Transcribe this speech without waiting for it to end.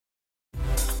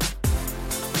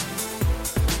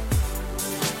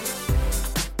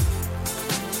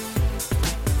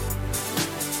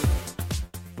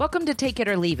Welcome to Take It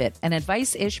or Leave It, an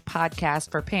advice-ish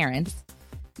podcast for parents.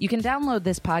 You can download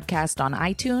this podcast on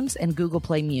iTunes and Google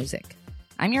Play Music.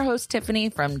 I'm your host,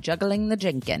 Tiffany, from Juggling the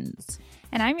Jenkins.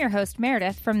 And I'm your host,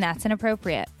 Meredith, from That's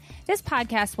Inappropriate. This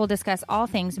podcast will discuss all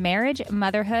things marriage,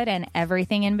 motherhood, and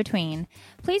everything in between.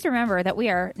 Please remember that we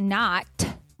are not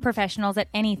professionals at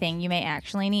anything you may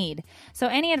actually need. So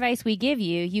any advice we give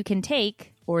you, you can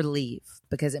take or leave,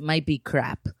 because it might be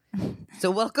crap. So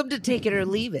welcome to Take It or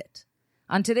Leave It.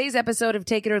 On today's episode of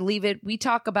Take It or Leave It, we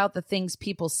talk about the things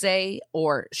people say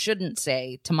or shouldn't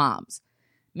say to moms.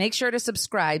 Make sure to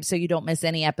subscribe so you don't miss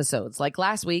any episodes, like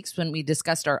last week's when we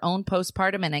discussed our own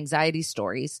postpartum and anxiety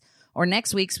stories, or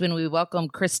next week's when we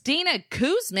welcomed Christina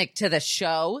Kuzmic to the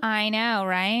show. I know,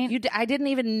 right? I didn't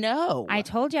even know. I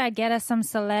told you I'd get us some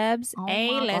celebs,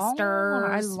 A-listers.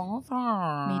 I love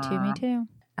her. Me too.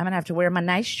 I'm going to have to wear my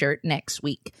nice shirt next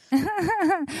week.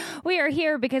 We are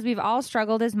here because we've all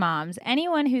struggled as moms.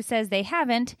 Anyone who says they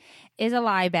haven't is a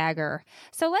lie bagger.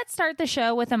 So let's start the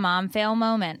show with a mom fail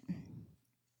moment.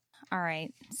 All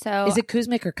right. So is it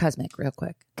Kuzmic or Kuzmic, real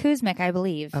quick? Kuzmic, I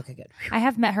believe. Okay, good. I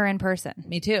have met her in person.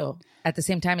 Me too. At the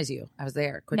same time as you. I was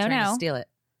there. Quit trying to steal it.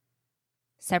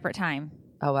 Separate time.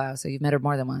 Oh, wow. So you've met her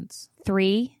more than once.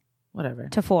 3 Whatever.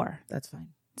 to 4. That's fine.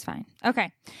 It's fine.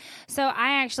 Okay. So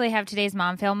I actually have today's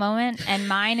mom fail moment, and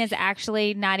mine is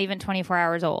actually not even 24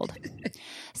 hours old.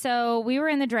 So we were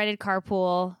in the dreaded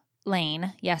carpool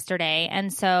lane yesterday,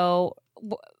 and so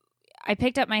I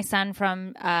picked up my son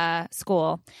from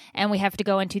school, and we have to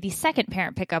go into the second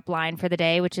parent pickup line for the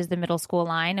day, which is the middle school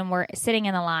line, and we're sitting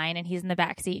in the line, and he's in the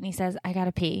back seat, and he says, I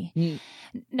gotta pee.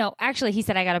 No, actually, he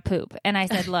said, I gotta poop. And I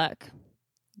said, look,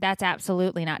 that's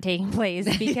absolutely not taking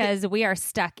place because we are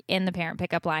stuck in the parent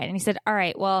pickup line. And he said, all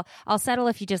right, well, I'll settle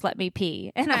if you just let me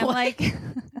pee. And I'm like,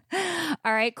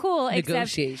 all right, cool.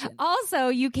 Negotiation. Except also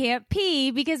you can't pee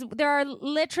because there are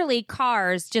literally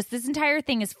cars. Just this entire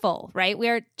thing is full, right? We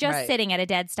are just sitting at a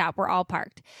dead stop. We're all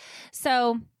parked.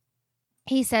 So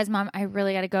he says, Mom, I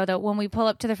really got to go, though. When we pull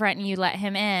up to the front and you let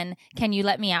him in, can you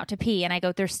let me out to pee? And I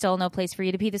go, there's still no place for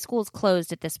you to pee. The school's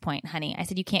closed at this point, honey. I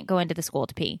said, you can't go into the school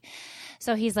to pee.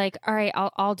 So he's like, all right,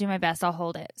 I'll do my best. I'll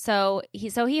hold it. So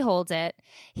he holds it.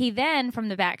 He then, from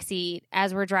the back seat,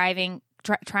 as we're driving,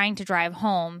 trying to drive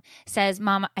home, says,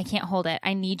 Mom, I can't hold it.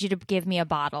 I need you to give me a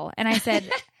bottle. And I said,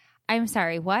 I'm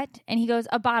sorry, what? And he goes,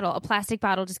 a bottle, a plastic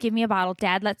bottle. Just give me a bottle.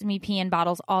 Dad lets me pee in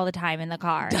bottles all the time in the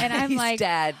car. And I'm like,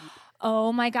 Dad.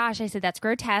 Oh my gosh. I said, that's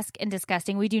grotesque and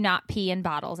disgusting. We do not pee in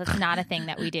bottles. It's not a thing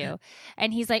that we do.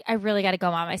 And he's like, I really got to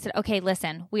go, Mom. I said, okay,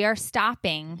 listen, we are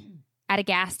stopping at a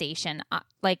gas station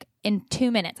like in 2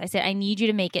 minutes. I said, I need you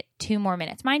to make it 2 more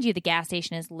minutes. Mind you, the gas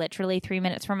station is literally 3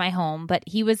 minutes from my home, but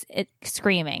he was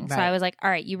screaming. Right. So I was like, all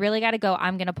right, you really got to go.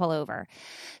 I'm going to pull over.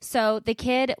 So the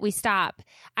kid, we stop.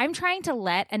 I'm trying to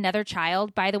let another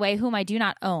child, by the way, whom I do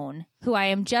not own, who I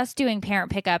am just doing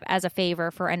parent pickup as a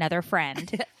favor for another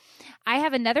friend. I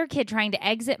have another kid trying to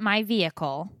exit my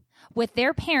vehicle with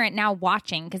their parent now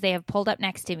watching because they have pulled up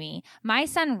next to me. My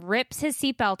son rips his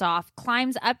seatbelt off,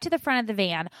 climbs up to the front of the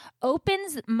van,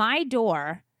 opens my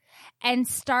door, and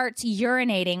starts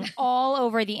urinating all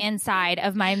over the inside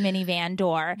of my minivan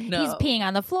door. No. He's peeing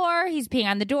on the floor. He's peeing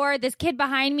on the door. This kid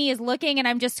behind me is looking, and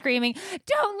I'm just screaming,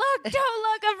 don't look,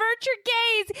 avert your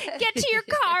gaze. Get to your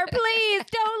car, please.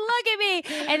 Don't look at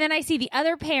me. And then I see the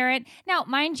other parent. Now,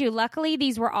 mind you, luckily,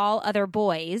 these were all other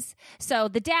boys. So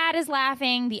the dad is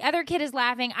laughing. The other kid is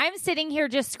laughing. I'm sitting here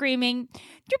just screaming,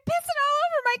 you're pissing all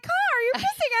over my car. You're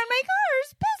pissing on my car.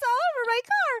 There's piss all over my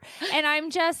car. And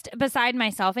I'm just beside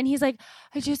myself. And he's like,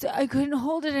 I couldn't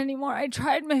hold it anymore. I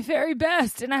tried my very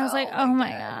best. And I was oh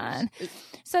my God.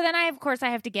 So then I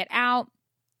have to get out.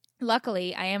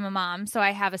 Luckily, I am a mom, so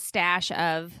I have a stash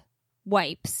of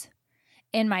wipes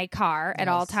in my car at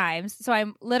all times. So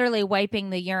I'm literally wiping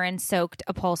the urine-soaked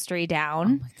upholstery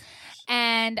down.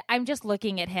 And I'm just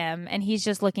looking at him, and he's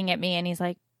just looking at me, and he's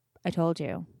like, I told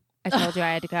you I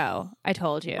had to go. I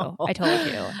told you.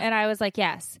 And I was like,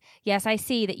 yes, I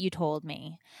see that you told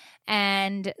me.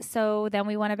 And so then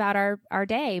we went about our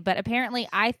day. But apparently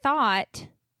I thought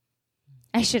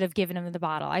I should have given him the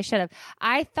bottle.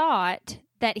 I thought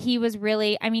that he was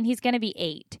really, he's going to be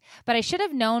 8, but I should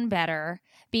have known better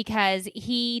because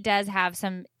he does have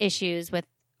some issues with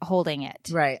holding it.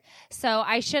 Right. So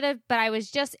I should have, but I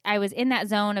was in that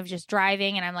zone of just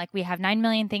driving, and I'm like, we have 9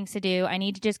 million things to do. I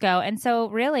need to just go. And so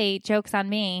really, joke's on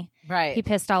me. Right. He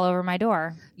pissed all over my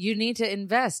door. You need to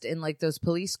invest in like those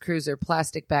police cruiser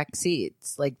plastic back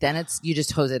seats. Like then you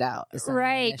just hose it out. It's not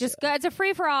Right. an Just issue. go. It's a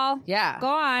free for all. Yeah. Go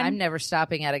on. I'm never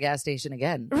stopping at a gas station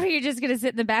again. You're just going to sit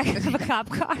in the back of a cop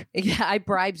car. Yeah, I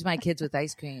bribed my kids with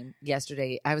ice cream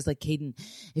yesterday. I was like, Caden,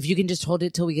 if you can just hold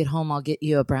it till we get home, I'll get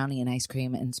you a brownie and ice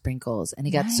cream and sprinkles. And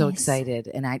he got so Nice. excited,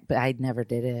 but I never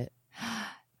did it.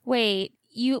 Wait,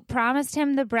 you promised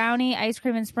him the brownie, ice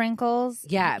cream, and sprinkles?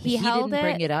 Yeah, but He he held didn't it?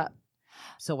 bring it up.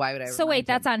 So why would I? So remind wait,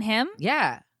 that's him? on him?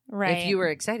 Yeah. Right. If you were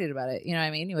excited about it, you know what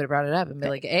I mean? You would have brought it up and be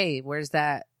like, hey, where's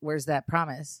that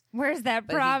promise? Where's that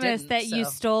But he promise didn't, that you so.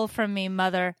 stole from me,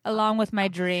 mother, along with my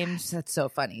dreams? That's so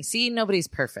funny. See, nobody's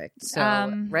perfect.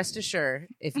 So rest assured,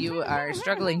 if you are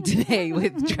struggling today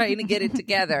with trying to get it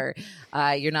together,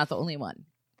 you're not the only one.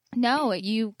 No,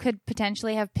 you could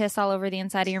potentially have piss all over the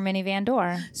inside of your minivan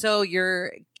door. So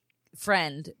your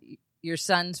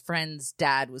son's friend's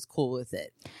dad was cool with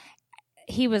it.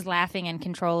 He was laughing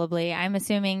uncontrollably. I'm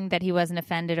assuming that he wasn't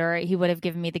offended or he would have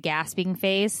given me the gasping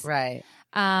face. Right.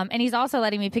 And he's also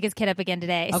letting me pick his kid up again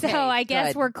today. Okay, so I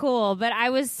guess good. we're cool. But I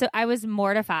was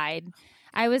mortified.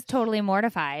 I was totally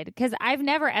mortified because I've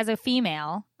never, as a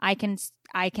female, I can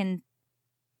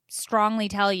strongly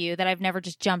tell you that I've never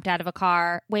just jumped out of a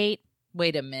car. Wait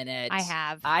a minute. I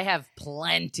have. I have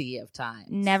plenty of time.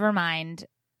 Never mind.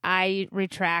 I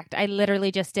retract. I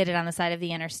literally just did it on the side of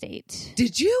the interstate.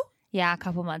 Did you? Yeah, a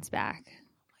couple months back.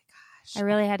 I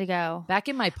really had to go. Back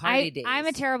in my party days. I'm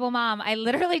a terrible mom. I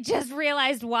literally just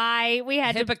realized why we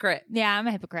had hypocrite. to. Yeah, I'm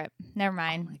a hypocrite. Never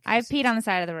mind. my I've peed on the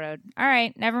side of the road. All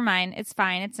right, never mind. It's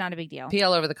fine. It's not a big deal. Pee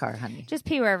all over the car, honey. Just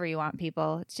pee wherever you want,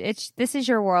 people. This is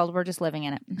your world. We're just living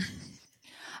in it.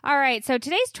 All right, so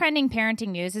today's trending parenting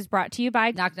news is brought to you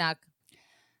by... Knock, knock.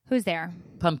 Who's there?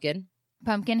 Pumpkin.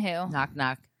 Pumpkin who? Knock,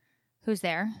 knock. Who's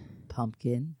there?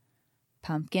 Pumpkin.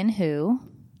 Pumpkin who?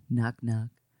 Knock, knock.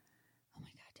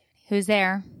 Who's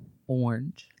there?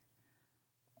 Orange.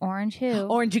 Orange who?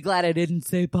 Orange, you glad I didn't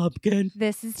say pumpkin?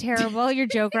 This is terrible. Your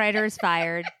joke writer is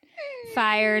fired.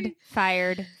 Fired.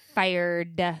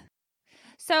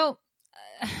 So,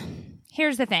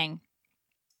 here's the thing.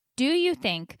 Do you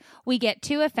think we get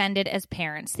too offended as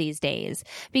parents these days?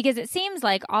 Because it seems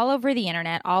like all over the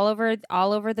internet, all over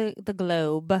the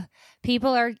globe,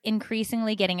 people are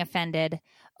increasingly getting offended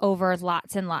over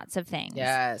lots and lots of things.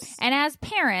 Yes. And as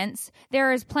parents,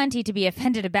 there is plenty to be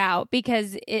offended about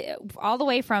because all the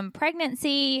way from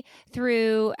pregnancy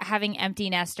through having empty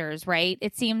nesters, right?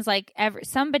 It seems like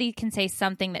somebody can say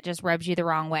something that just rubs you the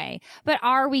wrong way. But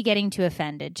are we getting too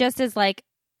offended? Just as like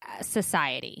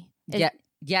society.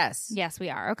 Yes. Yes, we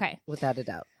are. Okay. Without a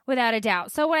doubt. Without a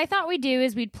doubt. So what I thought we'd do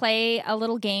is we'd play a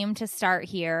little game to start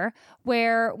here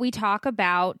where we talk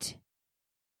about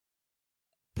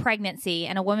pregnancy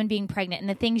and a woman being pregnant and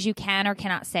the things you can or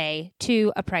cannot say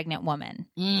to a pregnant woman.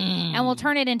 And we'll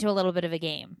turn it into a little bit of a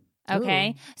game.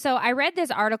 Okay. Ooh. So I read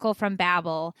this article from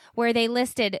Babbel where they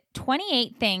listed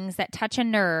 28 things that touch a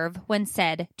nerve when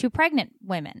said to pregnant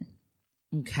women.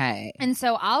 Okay. And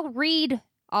so I'll read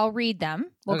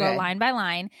them. We'll go Okay. line by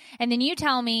line. And then you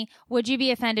tell me, would you be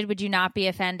offended? Would you not be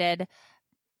offended?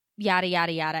 Yada,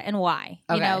 yada, yada. And why?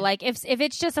 You Okay. know, like if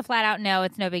it's just a flat out no,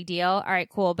 it's no big deal. All right,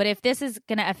 cool. But if this is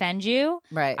going to offend you,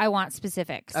 Right. I want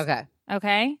specifics. Okay.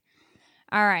 Okay?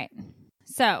 All right.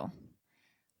 So,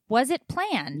 was it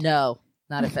planned? No,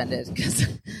 not offended because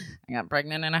I got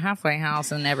pregnant in a halfway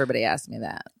house and everybody asked me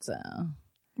that. So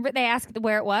They asked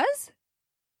where it was?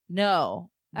 no.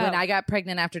 When Oh. I got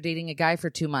pregnant after dating a guy for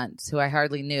 2 months who I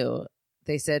hardly knew,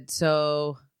 they said,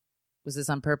 so was this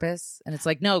on purpose? And it's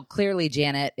like, no, clearly,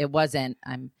 Janet, it wasn't.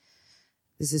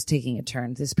 This is taking a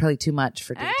turn. This is probably too much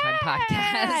for daytime podcast.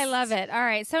 I love it. All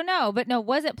right. So no,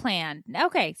 was it planned?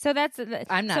 Okay. So that's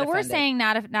I'm not So we're offended. saying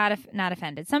not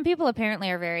offended. Some people apparently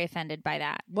are very offended by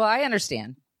that. Well, I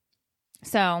understand.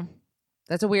 So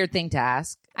That's a weird thing to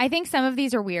ask. I think some of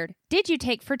these are weird. Did you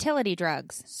take fertility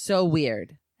drugs? So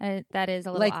weird. That is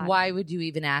a little Like, odd. why would you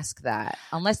even ask that?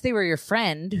 Unless they were your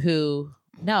friend who,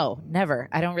 no, never.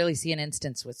 I don't really see an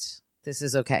instance which this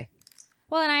is okay.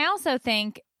 Well, and I also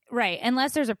think, right,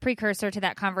 unless there's a precursor to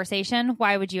that conversation,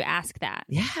 why would you ask that?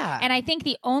 Yeah. And I think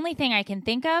the only thing I can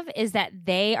think of is that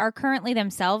they are currently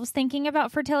themselves thinking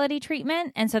about fertility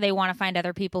treatment, and so they want to find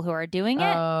other people who are doing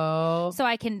it. Oh. So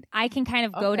I can kind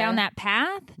of go Okay. down that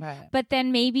path, Right. but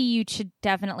then maybe you should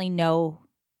definitely know,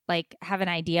 like, have an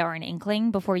idea or an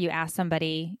inkling before you ask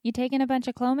somebody, you taking a bunch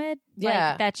of Clomid?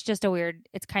 Yeah. Like, that's just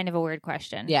it's kind of a weird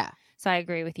question. Yeah. So I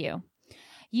agree with you.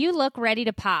 You look ready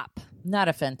to pop. Not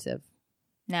offensive.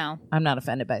 No. I'm not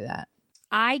offended by that.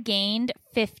 I gained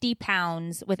 50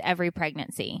 pounds with every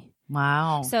pregnancy.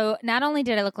 Wow. So not only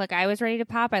did I look like I was ready to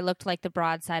pop, I looked like the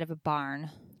broadside of a barn.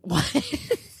 What?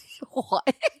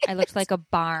 What? I looked like a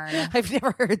barn. I've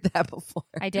never heard that before.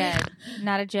 I did.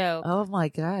 Not a joke. Oh my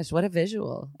gosh, what a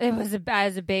visual. It was I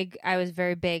was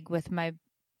very big with my,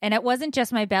 and it wasn't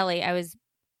just my belly.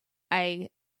 I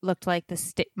looked like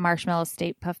the marshmallow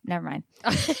state puff. Never mind.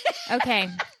 Okay.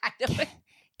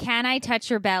 Can I touch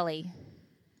your belly?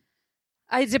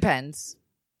 It depends.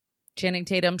 Channing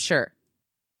Tatum, sure.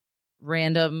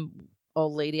 Random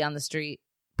old lady on the street,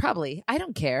 probably. I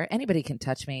don't care. Anybody can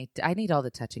touch me. I need all the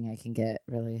touching I can get,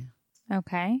 really.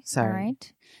 Okay. Sorry. All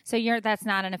right. So that's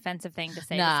not an offensive thing to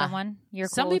say to someone. You're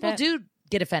cool Some with people it? do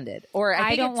get offended. Or I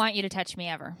think don't it's want you to touch me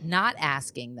ever. not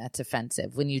asking that's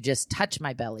offensive. When you just touch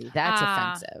my belly, that's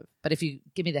offensive. But if you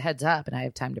give me the heads up and I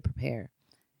have time to prepare.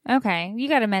 Okay. You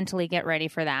got to mentally get ready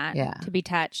for that. Yeah. To be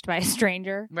touched by a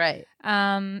stranger. Right.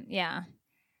 Yeah.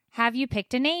 Have you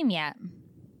picked a name yet?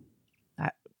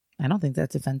 I don't think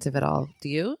that's offensive at all. Do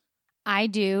you? I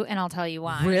do, and I'll tell you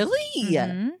why. Really?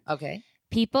 Mhm. Okay.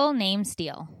 People name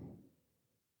steal.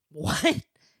 What?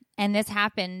 And this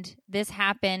happened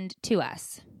to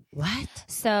us. What?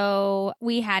 So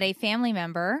we had a family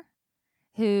member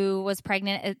who was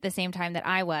pregnant at the same time that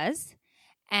I was,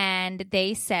 and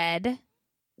they said,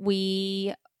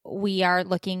 we are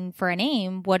looking for a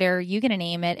name. What are you going to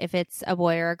name it if it's a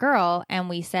boy or a girl? And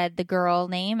we said the girl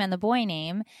name and the boy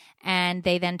name, and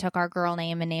they then took our girl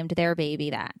name and named their baby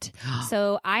that.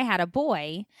 So I had a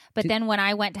boy, but then when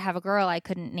I went to have a girl, I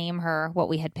couldn't name her what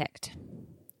we had picked.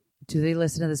 Do they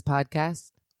listen to this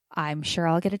podcast? I'm sure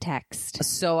I'll get a text.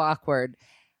 So awkward.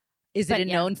 Is it a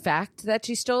known fact that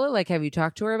she stole it? Like, have you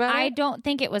talked to her about it? I don't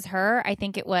think it was her. I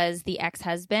think it was the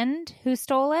ex-husband who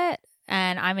stole it.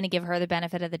 And I'm going to give her the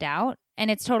benefit of the doubt. And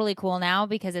it's totally cool now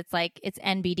because it's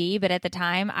NBD. But at the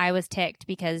time, I was ticked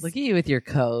because... Look at you with your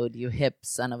code, you hip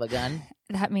son of a gun.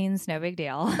 That means no big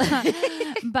deal.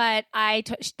 But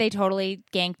they totally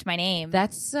ganked my name.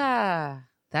 That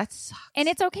sucks. And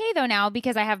it's okay, though, now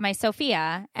because I have my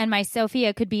Sophia. And my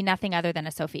Sophia could be nothing other than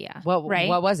a Sophia. Right?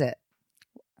 What was it?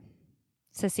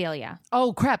 Cecilia.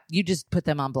 Oh, crap. You just put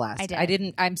them on blast. I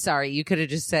did. I'm sorry. You could have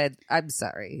just said, I'm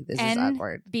sorry. This is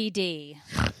awkward. NBD.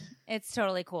 It's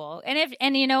totally cool.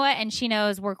 And you know what? And she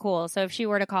knows we're cool. So if she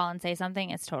were to call and say something,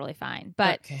 it's totally fine.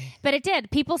 But it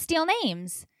did. People steal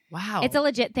names. Wow. It's a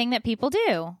legit thing that people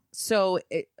do. So,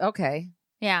 okay.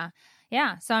 Yeah.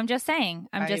 Yeah. So I'm just saying.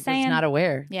 I was not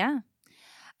aware. Yeah.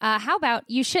 How about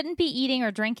you shouldn't be eating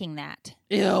or drinking that?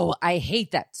 Ew. I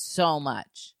hate that so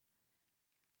much.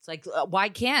 It's like, why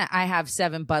can't I have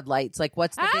 7 Bud Lights? Like,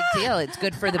 what's the big deal? It's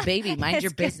good for the baby. Mind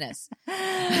your business.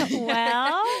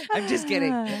 Well, I'm just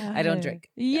kidding. I don't drink.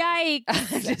 Yikes.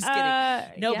 I'm just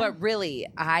kidding. No, but really,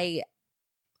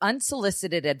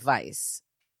 unsolicited advice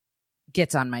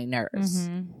gets on my nerves.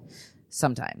 Mm-hmm.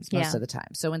 Sometimes, most of the time.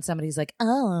 So when somebody's like,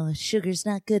 oh, sugar's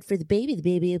not good for the baby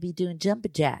will be doing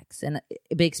jumping jacks. And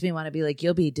it makes me want to be like,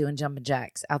 you'll be doing jumping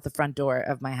jacks out the front door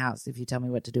of my house if you tell me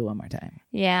what to do one more time.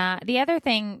 Yeah. The other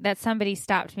thing that somebody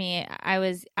stopped me, I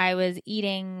was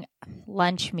eating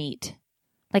lunch meat.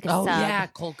 Like a sub. Yeah,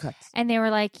 cold cuts. And they were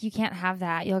like, you can't have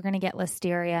that. You're going to get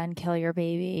listeria and kill your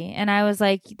baby. And I was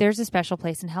like, there's a special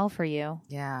place in hell for you.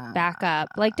 Yeah. Back up.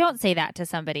 Like, don't say that to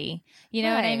somebody. You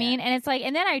know what I mean? And it's like,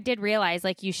 and then I did realize,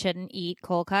 like, you shouldn't eat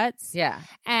cold cuts. Yeah.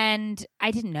 And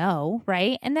I didn't know,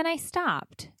 right? And then I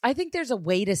stopped. I think there's a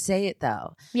way to say it,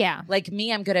 though. Yeah. Like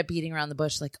me, I'm good at beating around the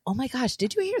bush. Like, oh my gosh,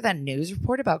 did you hear that news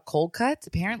report about cold cuts?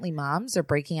 Apparently moms are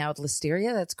breaking out with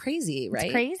listeria. That's crazy, right?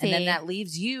 It's crazy. And then that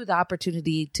leaves you the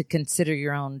opportunity to consider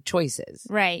your own choices.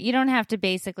 Right. You don't have to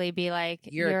basically be like,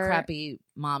 you're a crappy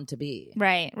mom to be.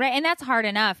 Right. Right. And that's hard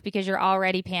enough because you're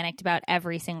already panicked about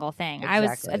every single thing.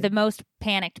 Exactly. I was the most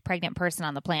panicked pregnant person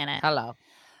on the planet. Hello.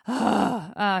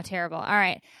 Oh, terrible. All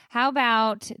right. How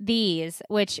about these,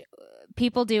 which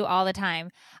people do all the time?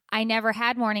 I never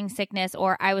had morning sickness,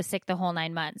 or I was sick the whole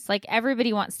 9 months. Like,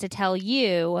 everybody wants to tell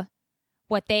you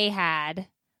what they had,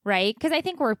 right? Because I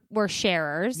think we're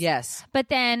sharers. Yes. But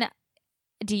then,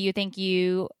 do you think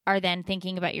you are then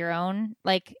thinking about your own?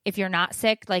 Like, if you're not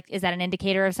sick, like, is that an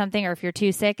indicator of something? Or if you're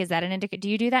too sick, is that an indicator? Do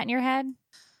you do that in your head?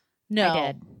 No. I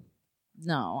did.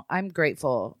 No. I'm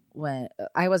grateful when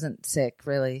I wasn't sick,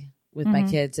 really, with my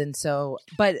kids. And so,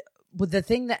 but with the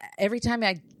thing that every time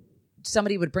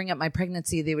somebody would bring up my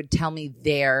pregnancy, they would tell me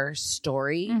their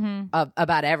story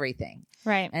about everything.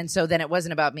 Right. And so then it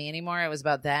wasn't about me anymore. It was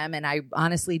about them. And I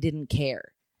honestly didn't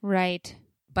care. Right.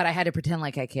 But I had to pretend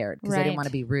like I cared because I didn't want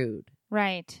to be rude.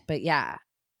 Right. But yeah,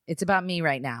 it's about me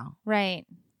right now. Right.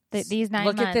 These 9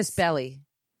 Look months. at this belly.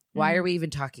 Why are we even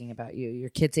talking about you? Your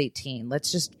kid's 18.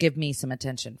 Let's just give me some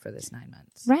attention for this 9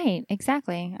 months. Right.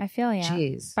 Exactly. I feel you.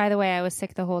 Jeez. By the way, I was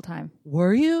sick the whole time.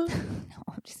 Were you? No,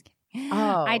 I'm just kidding.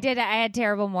 Oh. I had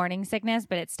terrible morning sickness,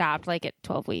 but it stopped like at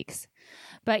 12 weeks.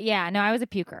 But yeah, no, I was a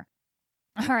puker.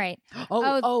 All right.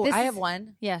 I have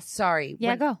one. Yes. Sorry.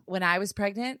 Yeah, go. When I was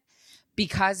pregnant,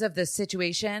 because of the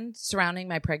situation surrounding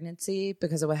my pregnancy,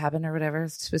 because of what happened or whatever,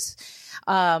 it was,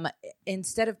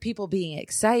 instead of people being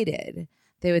excited,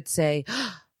 they would say,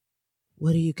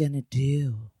 what are you going to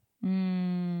do?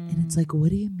 And it's like, what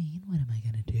do you mean? What am I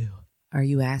going to do? Are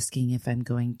you asking if I'm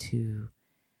going to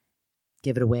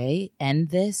give it away, end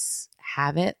this,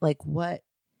 have it? Like what?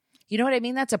 You know what I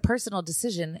mean? That's a personal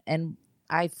decision. And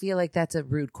I feel like that's a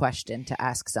rude question to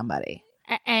ask somebody.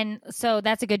 And so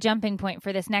that's a good jumping point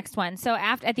for this next one. So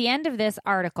at the end of this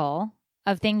article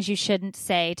of things you shouldn't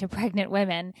say to pregnant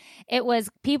women, it was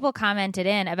people commented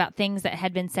in about things that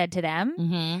had been said to them.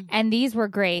 Mm-hmm. And these were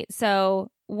great. So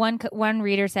one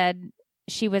reader said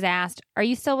she was asked, "Are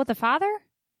you still with the father?"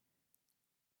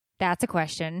 That's a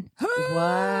question.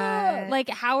 What? Like,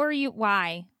 how are you?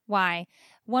 Why?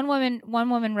 One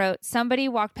woman wrote, "Somebody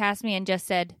walked past me and just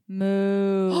said,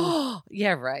 moo."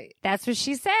 Yeah, right. That's what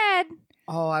she said.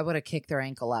 Oh, I would have kicked their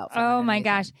ankle out. Oh my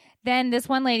gosh. Then this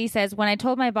one lady says, "When I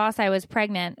told my boss I was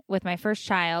pregnant with my first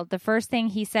child, the first thing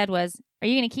he said was, 'Are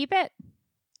you going to keep it?'"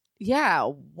 Yeah.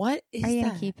 What is Are you that?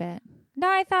 going to keep it? No,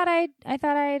 I thought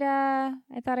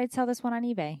I'd sell this one on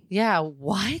eBay. Yeah.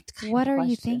 What? What are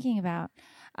you thinking about?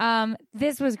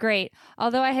 This was great.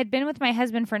 Although I had been with my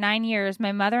husband for 9 years,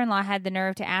 my mother-in-law had the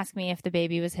nerve to ask me if the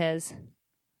baby was his.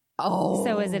 Oh.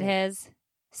 So is it his,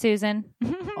 Susan?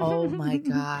 Oh my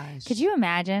gosh. Could you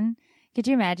imagine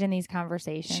these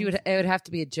conversations? It would have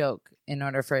to be a joke in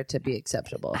order for it to be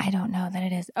acceptable. I don't know that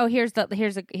it is. Oh, here's the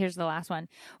last one.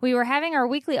 We were having our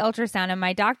weekly ultrasound and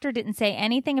my doctor didn't say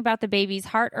anything about the baby's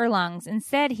heart or lungs.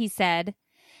 Instead, he said,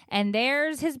 "And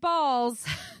there's his balls."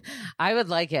 I would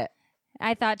like it.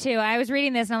 I thought too. I was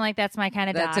reading this and I'm like, that's my kind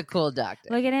of doc. That's a cool doctor.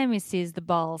 Look at him. He sees the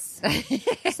balls.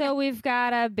 So we've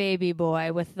got a baby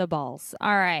boy with the balls.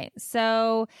 All right.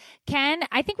 So Ken,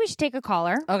 I think we should take a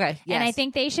caller. Okay. Yes. And I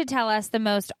think they should tell us the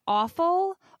most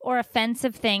awful or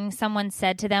offensive thing someone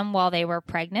said to them while they were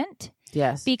pregnant.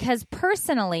 Yes. Because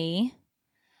personally,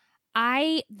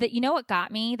 you know what got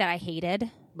me that I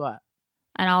hated? What?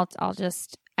 And I'll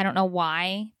just, I don't know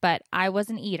why, but I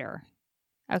was an eater.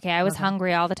 Okay. I was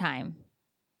hungry all the time.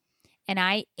 And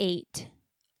I ate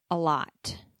a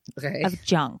lot of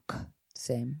junk.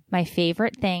 Same. My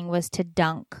favorite thing was to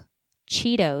dunk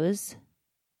Cheetos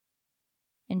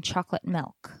in chocolate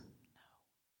milk.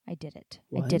 I did it.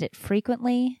 What? I did it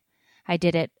frequently. I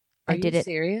did it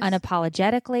Serious?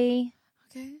 unapologetically.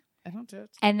 Okay. I don't do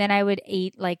it. And then I would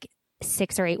eat like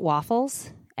 6 or 8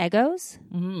 waffles, Eggos.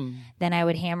 Mm-hmm. Then I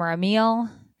would hammer a meal,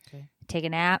 Okay. take a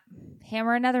nap,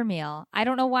 hammer another meal. I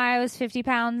don't know why I was 50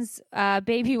 pounds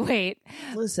baby weight.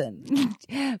 Listen.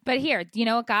 But here, you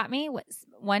know what got me?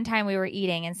 One time we were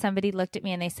eating and somebody looked at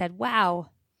me and they said, "Wow,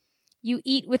 you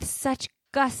eat with such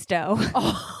gusto."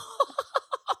 Oh.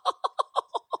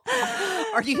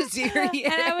 Are you serious?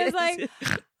 And I was like,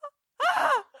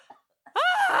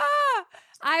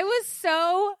 I was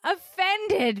so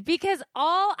offended because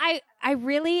I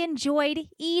really enjoyed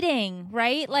eating,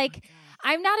 right? Like,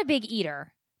 I'm not a big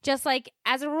eater. Just like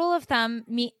as a rule of thumb,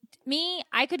 me,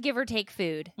 I could give or take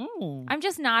food. I'm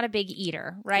just not a big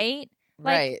eater, right?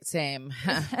 Right, same.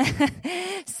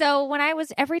 So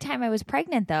every time I was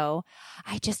pregnant though,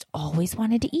 I just always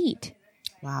wanted to eat.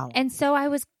 Wow. And so I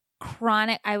was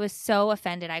so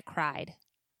offended. I cried.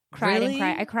 Really? And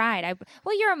cried. I cried.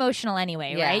 Well, you're emotional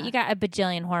anyway, Yeah. right? You got a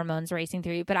bajillion hormones racing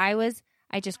through you, but I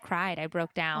just cried. I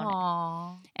broke down.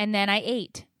 Aww. And then I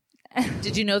ate.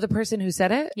 Did you know the person who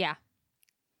said it? Yeah.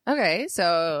 Okay,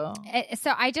 so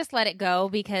I just let it go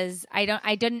because I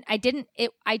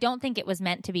don't think it was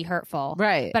meant to be hurtful.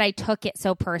 right. But I took it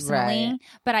so personally. Right.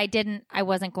 But I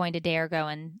wasn't going to dare go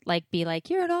and like be like,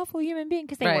 "You're an awful human being,"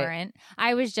 because they Right. weren't.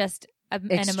 I was just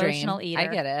an Extreme. emotional eater. I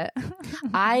get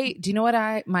it. Do you know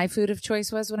what my food of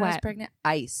choice was when I was What? pregnant?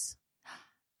 Ice.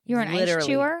 You were an ice Literally.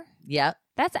 chewer? Yep.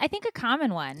 That's, I think, a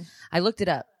common one. I looked it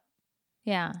up.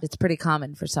 Yeah. It's pretty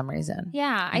common for some reason.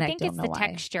 Yeah. And I I think don't it's know the why.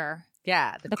 texture,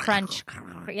 Yeah. the crunch.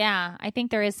 Yeah. I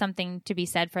think there is something to be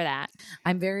said for that.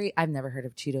 I've never heard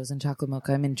of Cheetos and chocolate milk.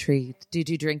 I'm intrigued. Did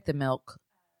you drink the milk?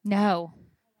 No.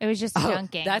 It was just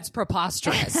junking. That's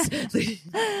preposterous.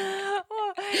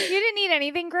 You didn't eat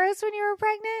anything gross when you were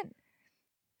pregnant?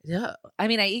 Yeah. I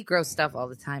mean, I eat gross stuff all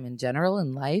the time in general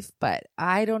in life, but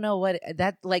I don't know what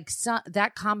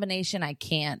that combination I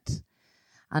can't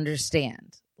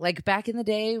understand. Like back in the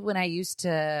day when I used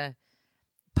to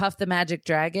Puff the Magic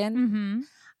Dragon, Mm-hmm.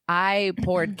 I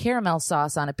poured caramel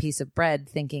sauce on a piece of bread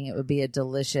thinking it would be a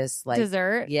delicious like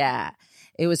Dessert. Yeah.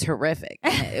 It was horrific.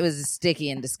 It was sticky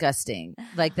and disgusting.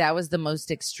 Like that was the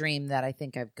most extreme that I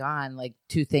think I've gone, like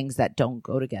two things that don't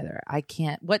go together. I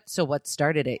can't what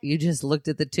started it? You just looked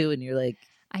at the two and you're like,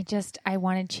 I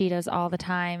wanted Cheetos all the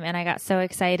time and I got so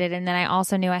excited. And then I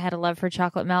also knew I had a love for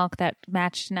chocolate milk that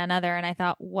matched none other. And I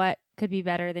thought, what could be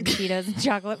better than Cheetos and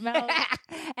chocolate milk?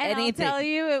 And Anything. I'll tell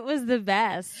you, it was the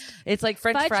best. It's like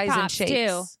French Fudge fries and Pops, shakes.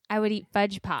 too. I would eat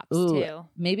fudge pops Ooh, too.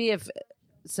 maybe if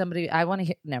somebody, I want to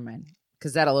hear, never mind,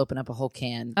 because that'll open up a whole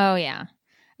can. Oh, yeah.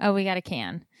 Oh, we got a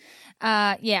can.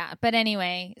 Yeah. But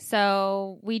anyway,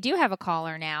 so we do have a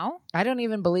caller now. I don't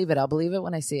even believe it. I'll believe it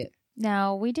when I see it.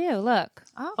 No, we do. Look.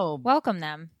 Oh, Welcome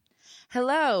them.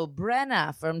 hello,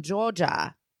 Brenna from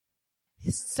Georgia.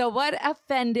 So what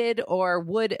offended or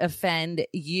would offend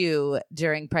you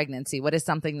during pregnancy? What is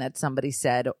something that somebody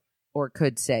said or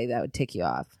could say that would tick you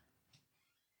off?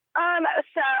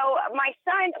 So my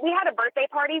son, we had a birthday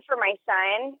party for my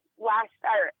son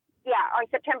on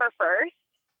September 1st,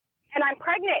 and I'm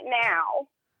pregnant now.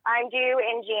 I'm due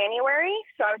in January,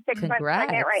 so I'm 6 months Congrats.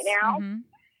 pregnant right now. Mhm.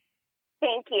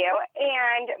 Thank you.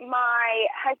 And my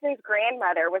husband's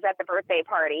grandmother was at the birthday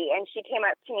party, and she came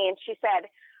up to me and she said,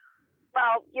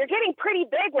 "Well, you're getting pretty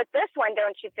big with this one,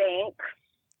 don't you think?"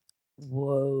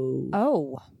 Whoa.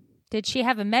 Oh, did she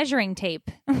have a measuring tape?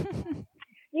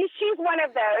 She's one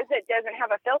of those that doesn't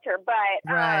have a filter, but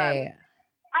Right.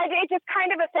 it just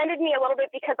kind of offended me a little bit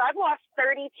because I've lost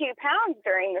 32 pounds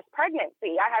during this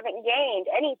pregnancy. I haven't gained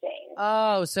anything.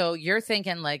 Oh, so you're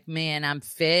thinking like, man, I'm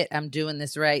fit. I'm doing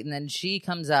this right. And then she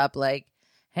comes up like,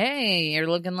 hey, you're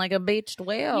looking like a beached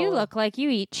whale. You look like you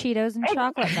eat Cheetos and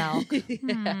chocolate milk.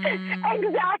 Hmm.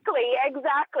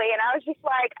 Exactly. And I was just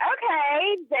like,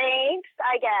 okay, thanks,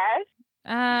 I guess.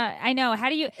 I know. How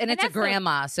do you? And it's a that's the-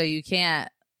 grandma, so you can't.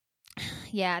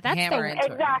 Yeah, that's Hammer the into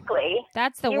it. Exactly.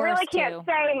 that's the You worst really can't too.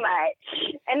 say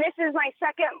much. And this is my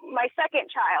second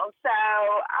child, so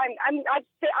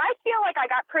I feel like I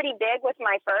got pretty big with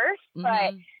my first,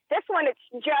 but Mhm. this one it's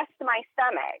just my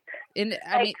stomach. And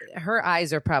I mean, her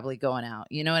eyes are probably going out.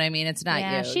 You know what I mean? It's not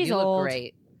Yeah, you. she's you look old.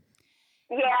 great.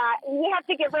 Yeah, you have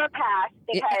to give her a pass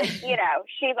because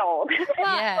she's old.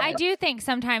 Well, Yeah. I do think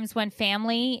sometimes when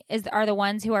family are the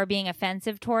ones who are being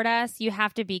offensive toward us, you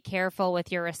have to be careful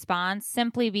with your response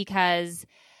simply because,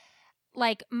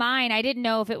 like mine, I didn't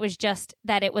know if it was just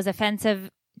that it was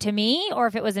offensive to me or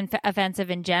if it was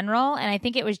offensive in general. And I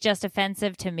think it was just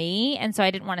offensive to me. And so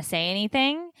I didn't want to say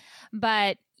anything.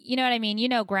 But you know what I mean? You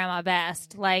know grandma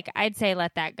best. Like, I'd say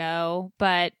let that go.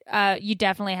 But you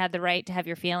definitely had the right to have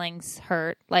your feelings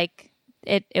hurt. Like,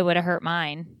 it would have hurt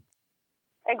mine.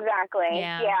 Exactly.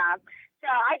 Yeah. So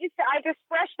I just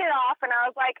brushed it off, and I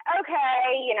was like,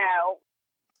 okay,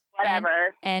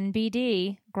 whatever.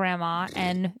 NBD, grandma,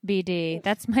 NBD.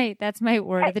 That's my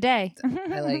word of the day. I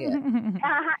like it. And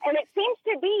it seems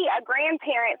to be a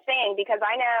grandparent thing because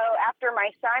I know after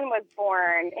my son was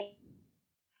born,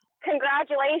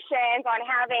 congratulations on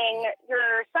having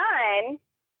your son,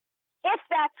 if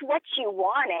that's what you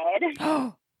wanted.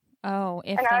 Oh,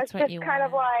 if And I was that's what just you kind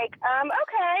of want. like,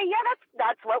 okay, yeah,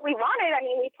 that's what we wanted. I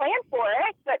mean, we planned for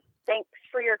it, but thanks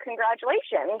for your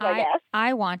congratulations, I guess.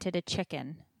 I wanted a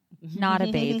chicken, not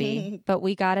a baby, but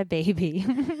we got a baby.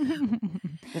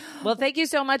 Well, thank you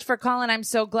so much for calling. I'm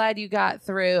so glad you got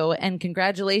through, and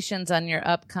congratulations on your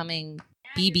upcoming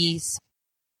BBs.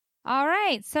 All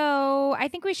right, so I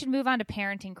think we should move on to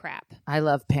parenting crap. I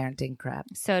love parenting crap.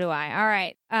 So do I. All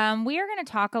right, we are going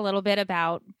to talk a little bit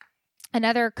about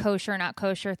another kosher, not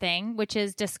kosher thing, which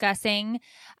is discussing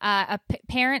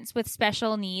parents with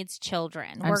special needs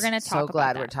children. We're going to talk so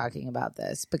glad about we're that. talking about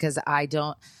this because I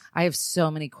have so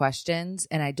many questions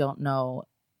and I don't know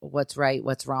what's right,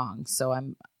 what's wrong. So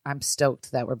I'm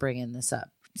stoked that we're bringing this up.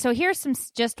 So here's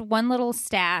just one little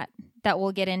stat that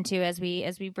we'll get into as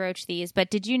we broach these. But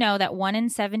did you know that 1 in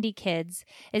 70 kids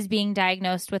is being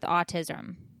diagnosed with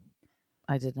autism?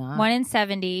 I did not. 1 in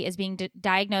 70 is being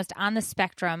diagnosed on the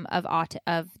spectrum of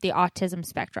the autism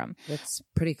spectrum. That's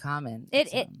pretty common.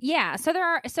 Yeah. So there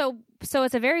are so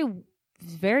it's a very,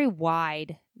 very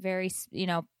wide, very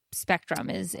spectrum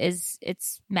is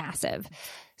it's massive.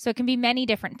 So it can be many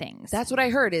different things. That's what I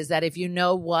heard is that if you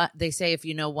know what they say, if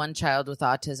you know one child with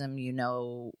autism, you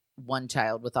know one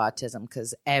child with autism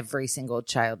because every single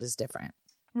child is different.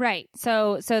 Right.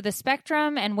 So the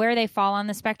spectrum and where they fall on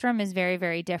the spectrum is very,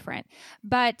 very different.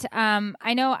 But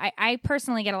I know I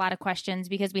personally get a lot of questions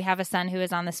because we have a son who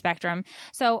is on the spectrum.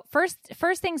 So first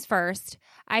things first,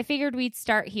 I figured we'd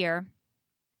start here.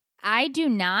 I do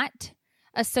not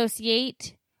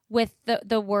associate with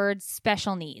the word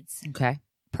special needs. Okay.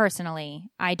 Personally,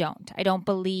 I don't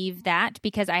believe that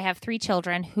because I have 3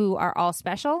 children who are all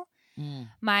special.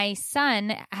 My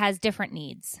son has different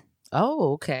needs.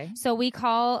 Oh, okay. So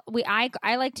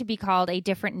I like to be called a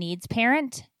different needs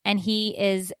parent, and he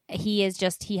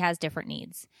has different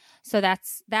needs. So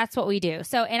that's what we do.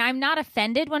 So, and I'm not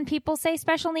offended when people say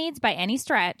special needs by any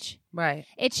stretch. Right.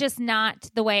 It's just not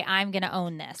the way I'm going to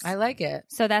own this. I like it.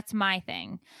 So that's my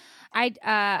thing.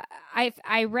 I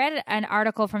read an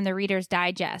article from the Reader's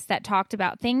Digest that talked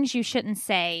about things you shouldn't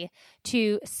say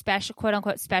to special, quote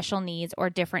unquote, special needs or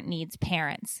different needs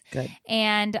parents. Good.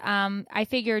 And I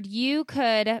figured you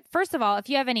could, first of all, if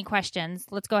you have any questions,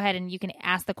 let's go ahead and you can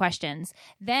ask the questions.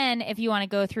 Then if you want to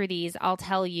go through these, I'll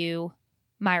tell you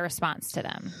my response to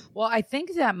them. Well, I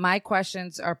think that my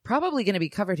questions are probably going to be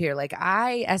covered here. Like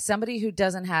as somebody who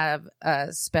doesn't have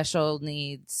a special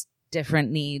needs,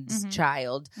 different needs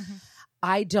child,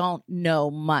 I don't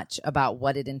know much about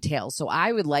what it entails. So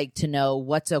I would like to know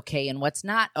what's okay and what's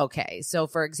not okay. So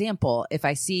for example, if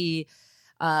I see,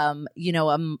 a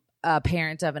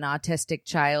parent of an autistic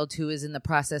child who is in the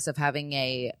process of having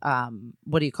a,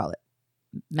 what do you call it?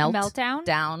 Meltdown?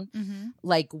 Down.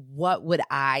 Like, what would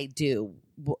I do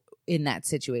in that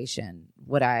situation?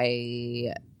 Would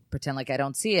I pretend like I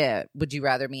don't see it? Would you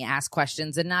rather me ask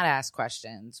questions and not ask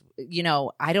questions?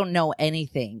 I don't know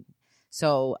anything.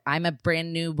 So I'm a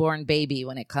brand newborn baby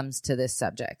when it comes to this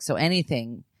subject. So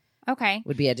anything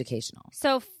would be educational.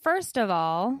 So first of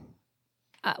all,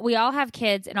 we all have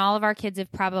kids, and all of our kids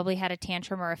have probably had a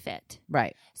tantrum or a fit.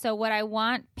 Right. So what I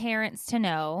want parents to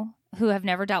know who have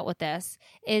never dealt with this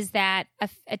is that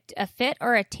a fit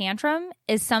or a tantrum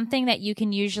is something that you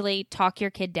can usually talk your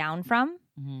kid down from.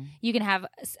 You can have,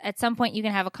 at some point, you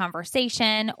can have a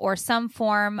conversation or some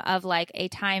form of like a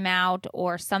timeout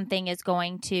or something is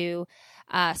going to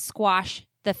squash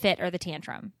the fit or the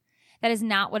tantrum. That is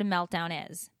not what a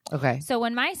meltdown is. Okay. So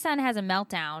when my son has a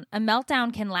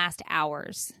meltdown can last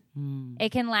hours.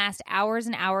 It can last hours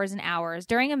and hours and hours.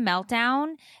 During a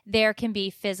meltdown, there can be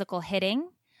physical hitting.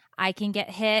 I can get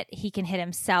hit. He can hit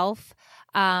himself.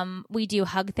 We do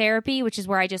hug therapy, which is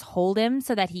where I just hold him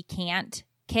so that he can't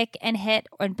kick and hit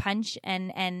and punch.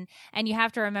 And you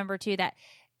have to remember too that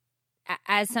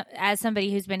as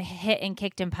somebody who's been hit and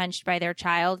kicked and punched by their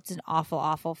child, it's an awful,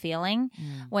 awful feeling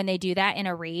when they do that in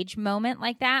a rage moment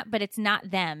like that, but it's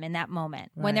not them in that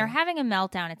moment. Right. When they're having a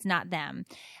meltdown, it's not them.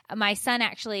 My son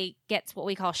actually gets what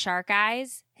we call shark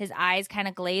eyes. His eyes kind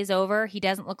of glaze over. He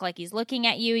doesn't look like he's looking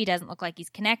at you. He doesn't look like he's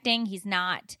connecting. He's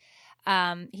not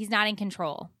in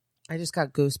control. I just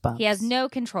got goosebumps. He has no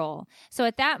control. So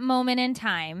at that moment in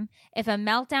time, if a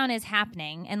meltdown is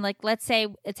happening, and like let's say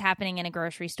it's happening in a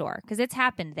grocery store, because it's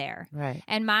happened there. Right.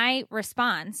 And my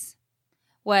response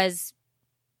was,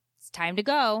 it's time to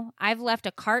go. I've left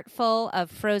a cart full of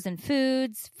frozen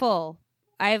foods, full.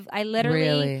 I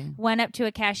literally went up to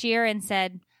a cashier and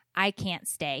said, I can't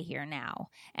stay here now.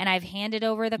 And I've handed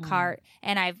over the cart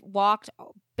and I've walked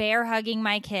bear hugging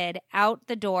my kid out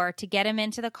the door to get him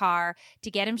into the car, to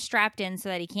get him strapped in so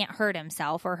that he can't hurt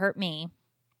himself or hurt me.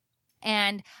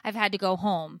 And I've had to go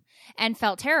home and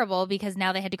felt terrible because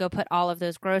now they had to go put all of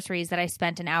those groceries that I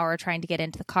spent an hour trying to get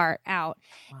into the cart out.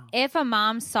 Wow. If a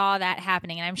mom saw that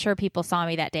happening, and I'm sure people saw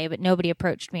me that day, but nobody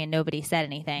approached me and nobody said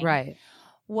anything. Right.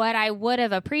 What I would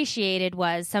have appreciated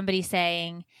was somebody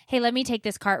saying, hey, let me take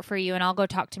this cart for you and I'll go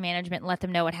talk to management and let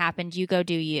them know what happened. You go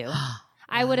do you.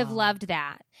 I would have loved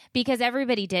that because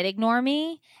everybody did ignore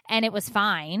me and it was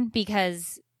fine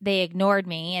because they ignored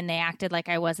me and they acted like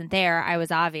I wasn't there. I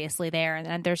was obviously there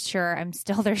and there's sure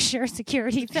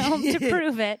security film to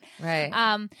prove it.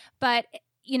 Right. But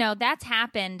that's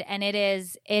happened and it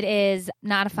is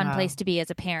not a fun place to be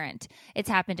as a parent. It's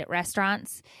happened at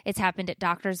restaurants. It's happened at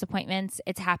doctor's appointments.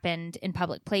 It's happened in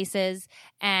public places.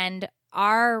 And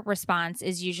our response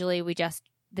is usually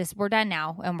we're done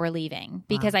now and we're leaving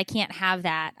because I can't have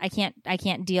that. I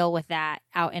can't deal with that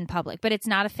out in public, but it's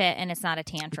not a fit and it's not a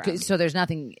tantrum. So there's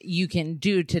nothing you can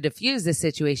do to diffuse the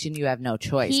situation. You have no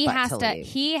choice. He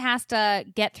has to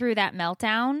get through that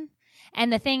meltdown.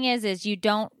 And the thing is you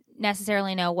don't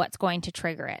necessarily know what's going to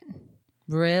trigger it.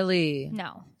 Really?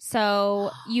 No.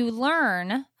 So you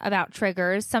learn about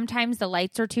triggers. Sometimes the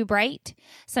lights are too bright.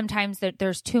 Sometimes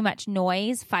there's too much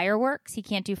noise. Fireworks. He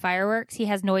can't do fireworks. He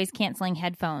has noise canceling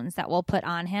headphones that we'll put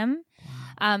on him.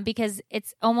 because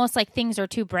it's almost like things are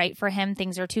too bright for him.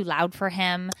 Things are too loud for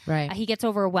him. Right. He gets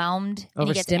overwhelmed. And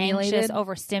he gets anxious,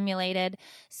 overstimulated.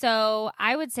 So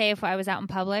I would say if I was out in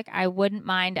public, I wouldn't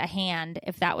mind a hand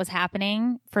if that was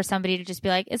happening for somebody to just be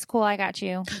like, it's cool, I got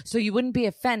you. So you wouldn't be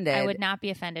offended. I would not be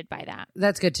offended by that.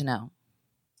 That's good to know.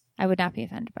 I would not be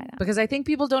offended by that. Because I think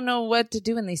people don't know what to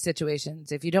do in these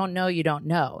situations. If you don't know, you don't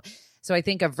know. So I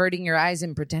think averting your eyes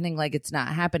and pretending like it's not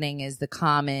happening is the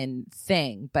common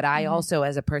thing. But I also,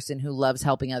 as a person who loves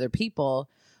helping other people,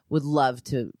 would love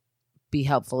to be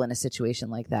helpful in a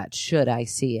situation like that, should I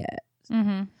see it.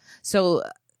 Mm-hmm. So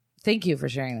thank you for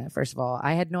sharing that, first of all.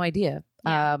 I had no idea.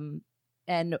 Yeah.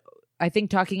 And I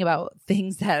think talking about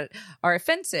things that are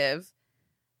offensive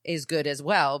is good as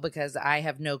well, because I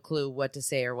have no clue what to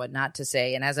say or what not to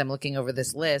say. And as I'm looking over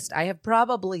this list, I have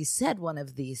probably said one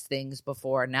of these things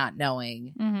before, not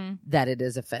knowing that it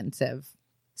is offensive.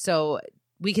 So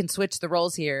we can switch the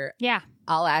roles here. Yeah.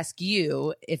 I'll ask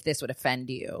you if this would offend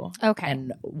you. Okay.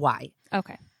 And why.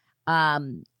 Okay.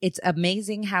 It's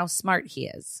amazing how smart he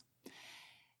is.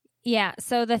 Yeah.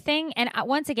 So the thing, and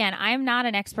once again, I'm not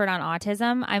an expert on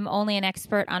autism. I'm only an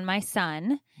expert on my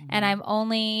son. And I'm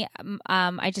only,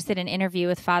 I just did an interview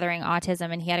with Fathering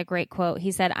Autism, and he had a great quote.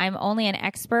 He said, I'm only an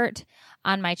expert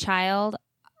on my child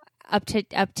up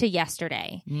to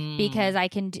yesterday, because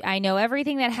I know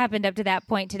everything that happened up to that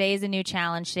point. Today is a new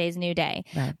challenge. Today's a new day.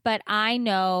 Right. But I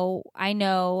know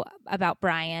about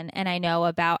Brian, and I know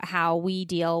about how we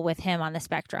deal with him on the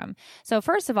spectrum. So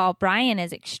first of all, Brian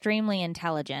is extremely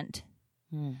intelligent,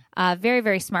 very,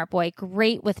 very smart boy,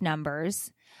 great with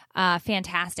numbers.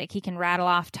 Fantastic. He can rattle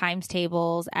off times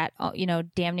tables at,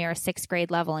 damn near a 6th grade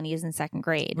level, and he's in 2nd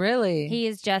grade. Really?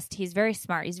 He's very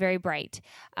smart. He's very bright.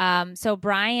 So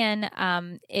Brian,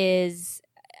 is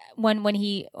when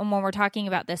we're talking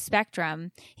about this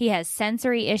spectrum, he has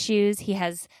sensory issues. He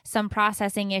has some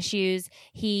processing issues.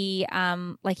 He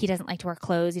doesn't like to wear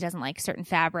clothes. He doesn't like certain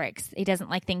fabrics. He doesn't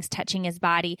like things touching his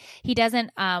body. He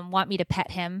doesn't, want me to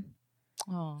pet him.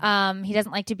 Oh. He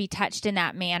doesn't like to be touched in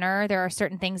that manner. There are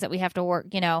certain things that we have to work,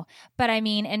 but I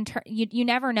mean, you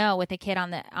never know with a kid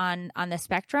on the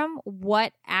spectrum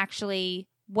what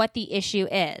the issue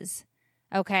is.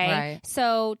 Okay. Right.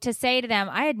 So to say to them,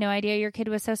 I had no idea your kid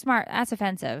was so smart, that's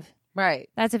offensive. Right.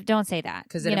 Don't say that.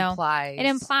 Because it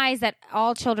implies that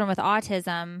all children with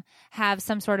autism have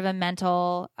some sort of a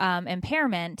mental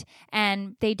impairment,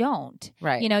 and they don't.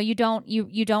 Right. You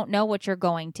don't know what you're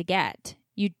going to get.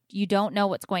 You don't know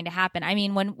what's going to happen. I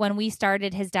mean, when we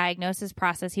started his diagnosis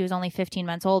process, he was only 15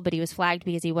 months old, but he was flagged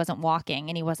because he wasn't walking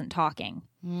and he wasn't talking.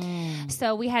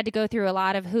 So we had to go through a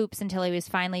lot of hoops until he was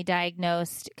finally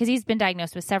diagnosed, because he's been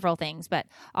diagnosed with several things, but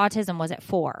autism was at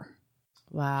 4.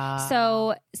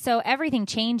 Wow. So everything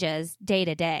changes day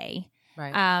to day.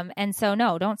 Right. And so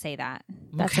no, don't say that.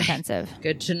 That's offensive.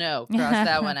 Good to know. Cross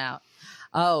that one out.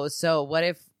 Oh, so what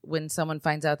if when someone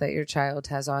finds out that your child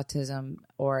has autism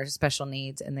or special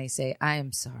needs and they say, I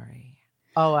am sorry.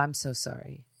 Oh, I'm so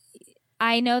sorry.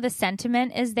 I know the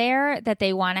sentiment is there that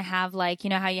they want to have, like,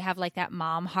 how you have like that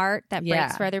mom heart that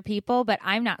breaks for other people, but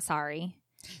I'm not sorry.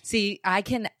 See,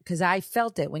 because I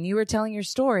felt it when you were telling your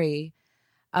story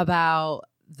about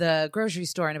the grocery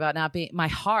store and about not being, my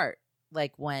heart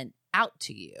like went out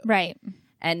to you. Right.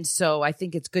 And so I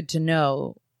think it's good to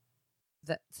know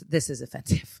that this is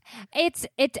offensive.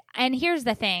 And here's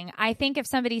the thing. I think if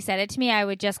somebody said it to me, I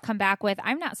would just come back with,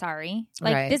 I'm not sorry.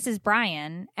 Like, this is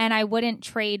Brian, and I wouldn't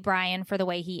trade Brian for the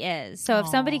way he is. So if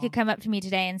somebody could come up to me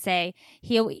today and say,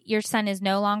 your son is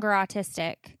no longer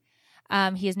autistic.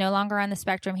 He is no longer on the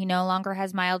spectrum. He no longer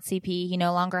has mild CP. He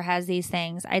no longer has these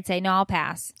things. I'd say, no, I'll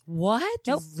pass. What?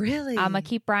 Nope. Really? I'm going to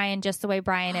keep Brian just the way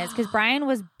Brian is, because Brian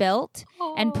was built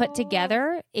and put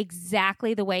together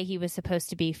exactly the way he was supposed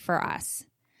to be for us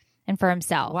and for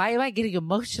himself. Why am I getting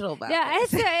emotional about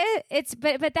this?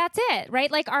 But that's it,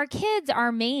 right? Like, our kids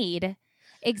are made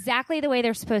exactly the way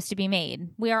they're supposed to be made.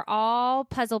 We are all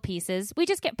puzzle pieces. We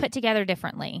just get put together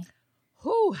differently.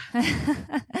 Whew.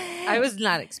 I was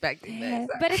not expecting this.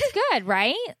 But it's good,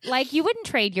 right? Like, you wouldn't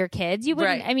trade your kids. You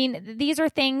wouldn't. Right. I mean, these are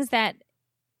things that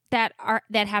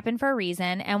happen for a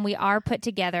reason, and we are put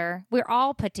together. We're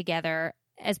all put together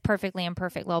as perfectly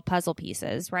imperfect little puzzle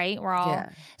pieces, right? We're all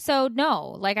so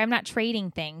no, like, I'm not trading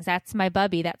things. That's my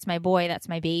bubby, that's my boy, that's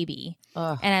my baby.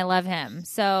 Ugh. And I love him.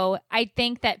 So I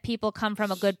think that people come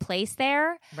from a good place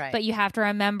there, right. But you have to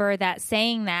remember that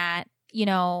saying that,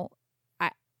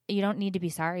 you don't need to be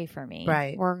sorry for me.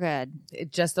 Right. We're good.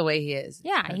 Just the way he is.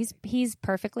 Yeah, he's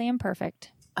perfectly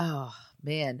imperfect. Oh,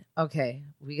 man. Okay.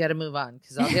 We got to move on,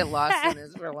 because I'll get lost in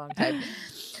this for a long time.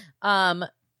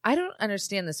 I don't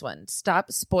understand this one.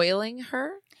 Stop spoiling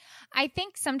her? I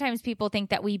think sometimes people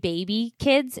think that we baby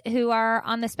kids who are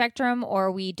on the spectrum,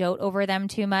 or we dote over them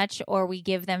too much, or we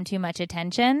give them too much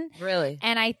attention. Really?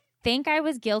 And I think I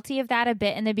was guilty of that a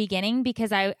bit in the beginning,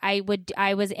 because I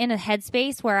was in a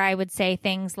headspace where I would say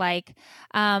things like,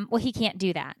 well, he can't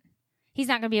do that. He's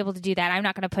not going to be able to do that. I'm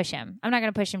not going to push him. I'm not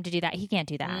going to push him to do that. He can't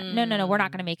do that. No, we're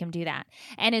not going to make him do that.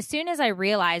 And as soon as I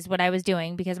realized what I was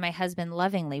doing, because my husband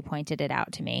lovingly pointed it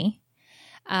out to me,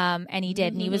 and he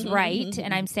did, and he was right,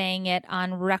 and I'm saying it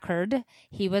on record,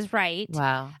 he was right.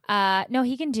 Wow. No,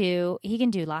 he can do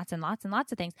lots and lots and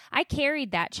lots of things. I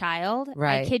carried that child,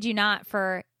 Right. I kid you not,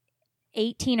 for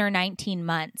 18 or 19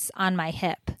 months on my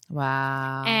hip.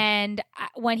 Wow. And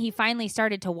when he finally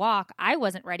started to walk, I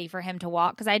wasn't ready for him to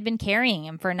walk because I'd been carrying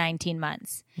him for 19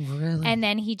 months. Really? And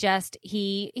then he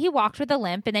walked with a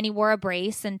limp, and then he wore a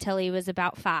brace until he was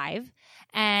about 5.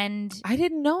 And I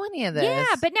didn't know any of this. yeah,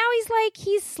 but now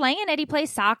he's slanging it. He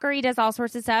plays soccer. He does all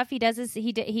sorts of stuff. He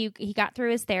got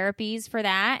through his therapies for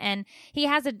that, and he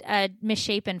has a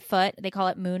misshapen foot. They call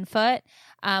it moon foot,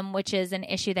 which is an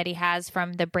issue that he has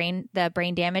from the brain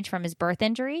damage from his birth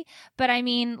injury. But I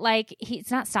mean, like,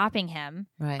 it's not stopping him.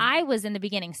 Right. I was in the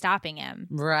beginning stopping him.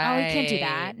 Right. Oh, he can't do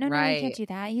that. No, right. he can't do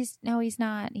that. He's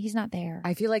not. He's not there.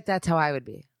 I feel like that's how I would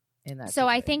be in that. So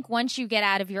I situation. think once you get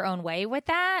out of your own way with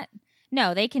that,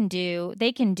 no, they can do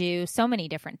so many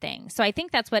different things. So I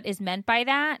think that's what is meant by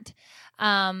that,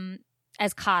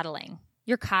 as coddling.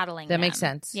 You're coddling That them. makes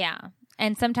sense. Yeah.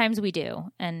 And sometimes we do,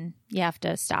 and you have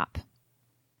to stop.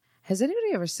 Has anybody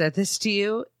ever said this to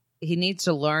you? He needs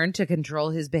to learn to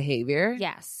control his behavior.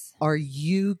 Yes. Are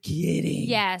you kidding?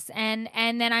 Yes. And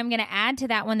then I'm going to add to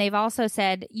that one. They've also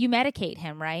said, you medicate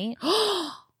him, right?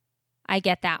 I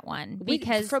get that one,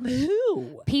 because from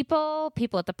who? people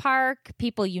at the park,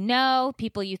 people you know,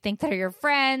 people you think that are your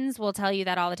friends will tell you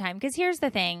that all the time. Because here's the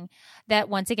thing that,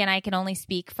 once again, I can only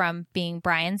speak from being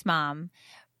Brian's mom.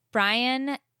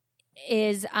 Brian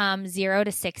is 0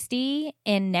 to 60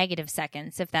 in negative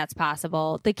seconds, if that's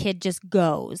possible. The kid just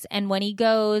goes. And when he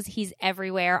goes, he's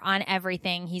everywhere, on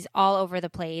everything. He's all over the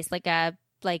place, like a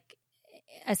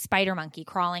spider monkey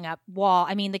crawling up wall.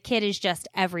 I mean, the kid is just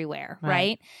everywhere,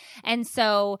 right? And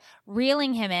so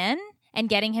reeling him in and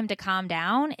getting him to calm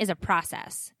down is a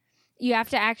process. You have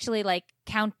to actually, like,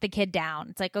 count the kid down.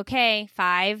 It's like, okay,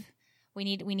 5. We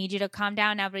need you to calm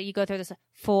down now, but you go through this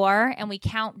 4, and we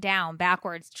count down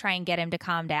backwards to try and get him to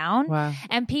calm down. Wow.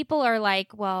 And people are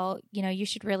like, well, you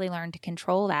should really learn to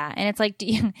control that. And it's like,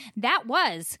 that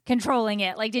was controlling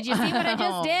it. Like, did you see what I just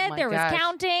Oh, did? my There was gosh.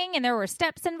 counting, and there were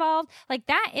steps involved. Like,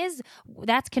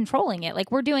 that's controlling it.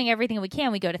 Like, we're doing everything we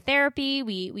can. We go to therapy.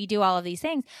 We do all of these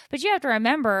things. But you have to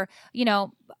remember,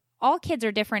 all kids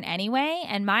are different anyway.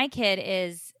 And my kid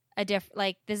is this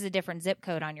is a different zip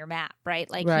code on your map, right?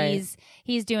 Like, Right.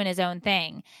 he's doing his own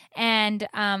thing. And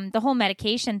the whole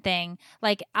medication thing,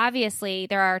 like, obviously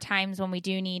there are times when we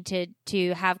do need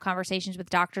to have conversations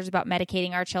with doctors about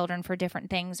medicating our children for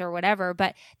different things or whatever,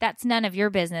 but that's none of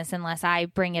your business unless I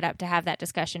bring it up to have that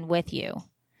discussion with you.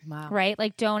 Wow. Right?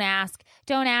 Like, don't ask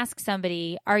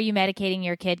somebody, are you medicating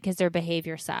your kid because their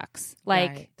behavior sucks?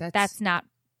 Like, Right. that's not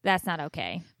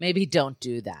okay. Maybe don't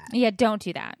do that. Yeah, don't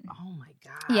do that. Oh my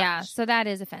gosh. Yeah, so that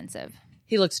is offensive.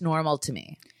 He looks normal to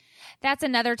me. That's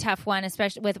another tough one,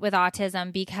 especially with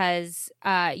autism, because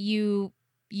when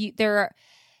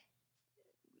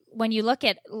you look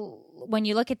at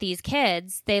these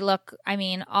kids, they look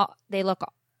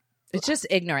It's just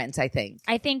ignorance, I think.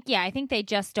 I think they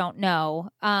just don't know.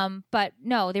 But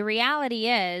no, the reality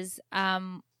is,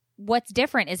 what's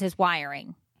different is his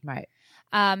wiring. Right.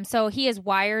 So he is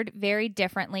wired very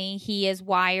differently. He is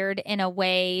wired in a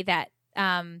way that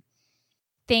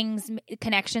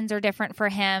connections are different for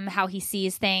him, how he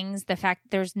sees things, the fact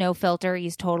there's no filter,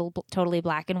 he's totally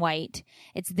black and white.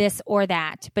 It's this or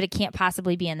that, but it can't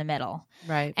possibly be in the middle.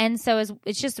 Right. And so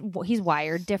it's just, he's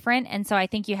wired different. And so I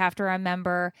think you have to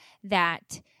remember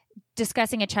that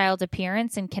discussing a child's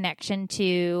appearance in connection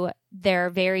to their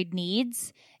varied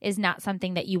needs is not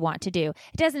something that you want to do.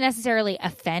 It doesn't necessarily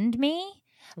offend me,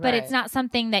 but it's not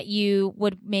something that you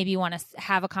would maybe want to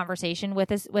have a conversation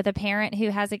with a parent who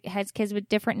has kids with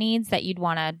different needs, that you'd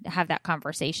want to have that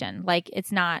conversation. Like,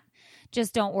 it's not,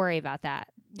 just don't worry about that.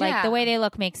 Like, Yeah. the way they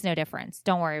look makes no difference.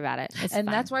 Don't worry about it. It's And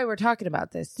fine. that's why we're talking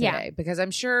about this today, Yeah. because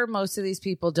I'm sure most of these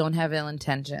people don't have ill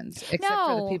intentions, except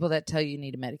for the No. people that tell you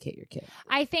need to medicate your kid.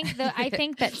 I think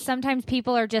that sometimes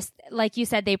people are just, like you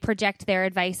said, they project their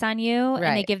advice on you, and they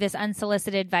Right. give this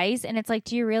unsolicited advice, and it's like,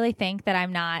 do you really think that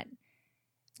I'm not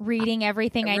reading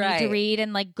everything I need Right. to read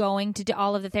and like going to do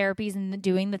all of the therapies and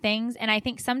doing the things. And I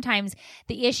think sometimes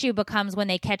the issue becomes when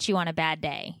they catch you on a bad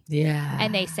day Yeah.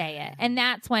 and they say it. And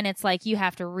that's when it's like you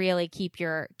have to really keep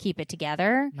it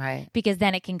together, Right. because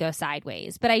then it can go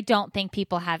sideways. But I don't think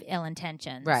people have ill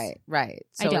intentions. Right. So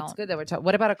I it's don't. good that we're talking.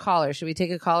 What about a caller? Should we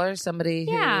take a caller? Somebody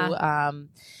Yeah. who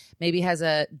maybe has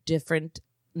a different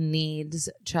needs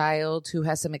child who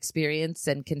has some experience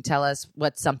and can tell us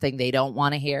what's something they don't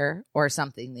want to hear or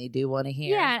something they do want to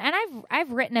hear. Yeah, and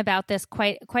I've written about this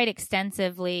quite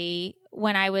extensively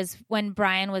when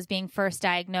Brian was being first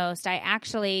diagnosed.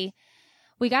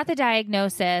 We got the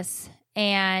diagnosis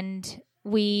and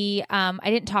I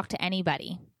didn't talk to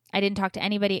anybody. I didn't talk to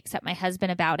anybody except my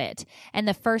husband about it. And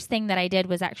the first thing that I did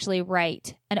was actually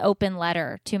write an open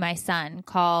letter to my son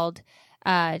called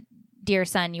Dear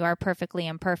Son, You Are Perfectly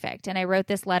Imperfect. And I wrote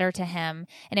this letter to him,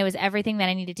 and it was everything that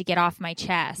I needed to get off my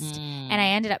chest. And I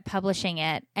ended up publishing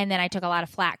it. And then I took a lot of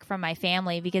flack from my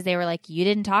family because they were like, you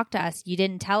didn't talk to us. You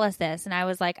didn't tell us this. And I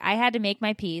was like, I had to make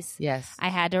my peace. Yes. I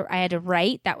had to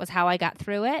write. That was how I got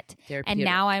through it. Therapeutic. And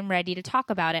now I'm ready to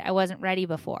talk about it. I wasn't ready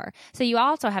before. So you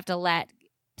also have to let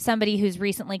somebody who's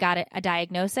recently got a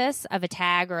diagnosis of a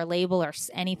tag or a label or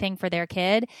anything for their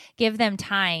kid, give them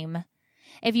time.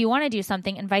 If you want to do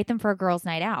something, invite them for a girls'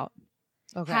 night out.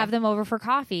 Okay. Have them over for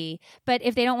coffee. But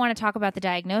if they don't want to talk about the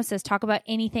diagnosis, talk about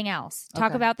anything else.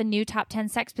 Talk Okay. about the new top 10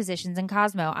 sex positions in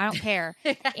Cosmo. I don't care.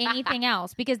 Anything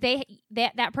else. Because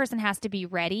that person has to be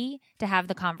ready to have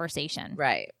the conversation.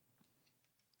 Right.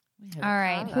 All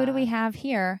right. Who do we have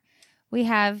here? We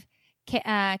have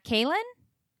Kaylin?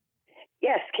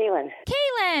 Yes, Kaylin.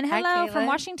 Kaylin, Hi, hello, Kaylin. from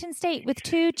Washington State with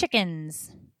 2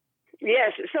 chickens.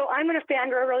 Yes, so I'm going to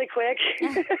fangirl really quick.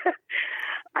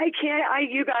 I can't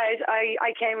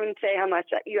even say how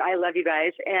much I love you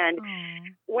guys. And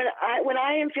when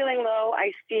I am feeling low,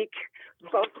 I seek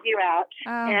both of you out,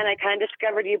 and I kind of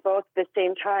discovered you both at the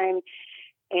same time.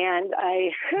 And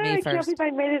I can't believe I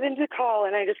made it into the call,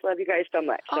 and I just love you guys so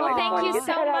much. So I just thank wanted you to get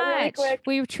so that out really much. quick.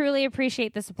 We truly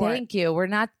appreciate the support. Thank you. We're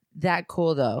not that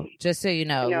cool though. Just so you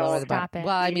know. No, lower the stop bar. it.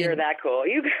 Well, I mean, You're that cool.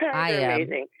 You guys I are am.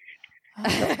 amazing.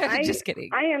 just kidding.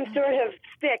 I am sort of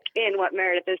sick in what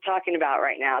Meredith is talking about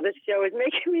right now. This show is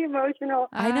making me emotional.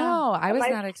 I know. I was My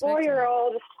not expecting.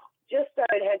 4-year-old just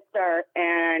started Head Start,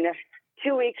 and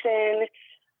 2 weeks in,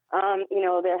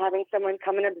 they're having someone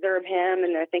come and observe him,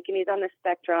 and they're thinking he's on the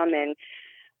spectrum, and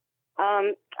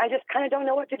I just kind of don't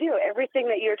know what to do. Everything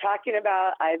that you're talking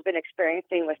about, I've been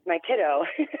experiencing with my kiddo.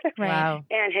 Right. Wow.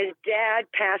 And his dad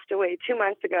passed away 2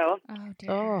 months ago. Oh,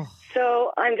 dear. Oh.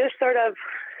 So I'm just sort of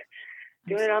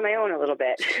doing it on my own a little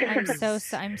bit.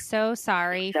 I'm so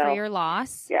sorry for your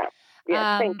loss. Yeah.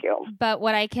 Yeah. Thank you. But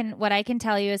what I can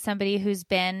tell you as somebody who's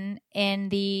been in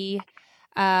the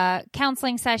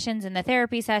counseling sessions and the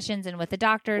therapy sessions and with the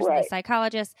doctors and the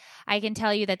psychologists, I can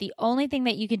tell you that the only thing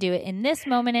that you can do in this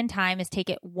moment in time is take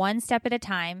it one step at a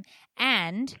time.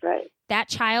 And that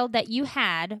child that you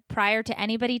had prior to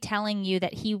anybody telling you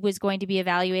that he was going to be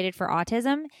evaluated for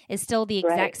autism is still the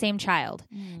exact same child.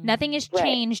 Nothing has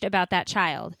changed about that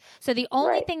child. So the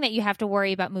only thing that you have to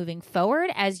worry about moving forward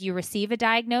as you receive a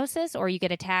diagnosis or you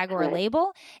get a tag or a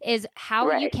label is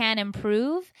how you can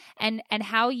improve and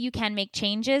how you can make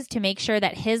changes to make sure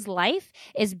that his life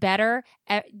is better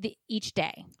each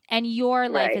day and your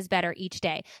life is better each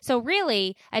day. So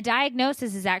really, a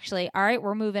diagnosis is actually, all right,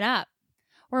 we're moving up.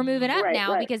 We're moving up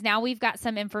now because now we've got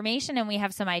some information and we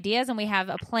have some ideas and we have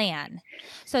a plan.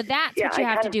 So that's what you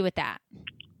have to do with that.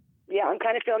 Yeah, I'm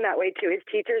kind of feeling that way too. His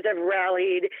teachers have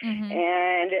rallied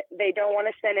and they don't want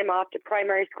to send him off to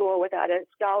primary school without a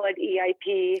solid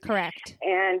EIP. Correct.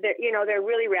 And, they're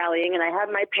really rallying. And I have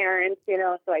my parents,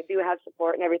 so I do have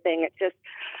support and everything. It's just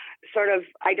sort of,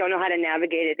 I don't know how to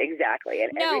navigate it exactly.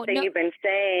 And everything you've been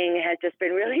saying has just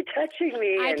been really touching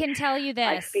me. I can tell you this,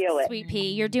 I feel it. Sweet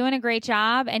Pea, you're doing a great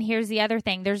job. And here's the other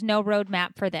thing. There's no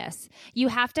roadmap for this. You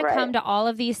have to come to all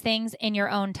of these things in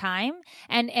your own time.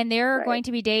 And there are going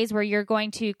to be days where you're going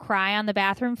to cry on the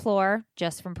bathroom floor,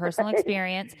 just from personal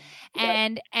experience.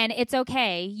 And it's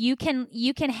okay. You can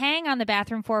hang on the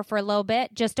bathroom floor for a little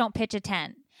bit. Just don't pitch a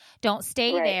tent. Don't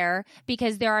stay there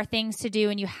because there are things to do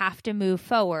and you have to move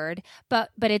forward. But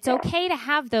it's okay to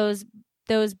have those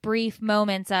brief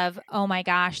moments of, oh my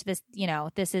gosh, this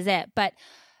is it. But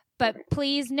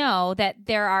please know that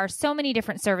there are so many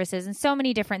different services and so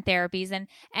many different therapies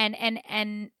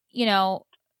and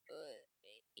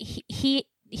he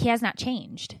has not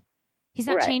changed. He's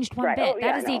not changed one bit. Oh,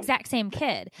 that is the exact same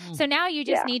kid. So now you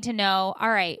just need to know, all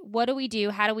right, what do we do?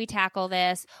 How do we tackle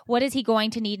this? What is he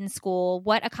going to need in school?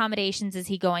 What accommodations is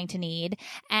he going to need?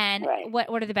 And what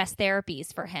are the best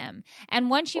therapies for him? And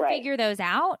once you figure those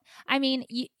out, I mean,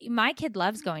 my kid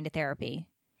loves going to therapy.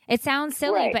 It sounds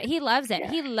silly, but he loves it.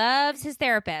 Yeah. He loves his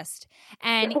therapist,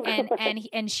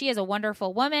 and she is a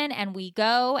wonderful woman. And we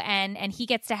go, and he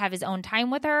gets to have his own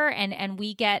time with her, and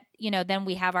we get, then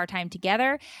we have our time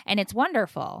together, and it's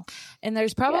wonderful. And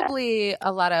there's probably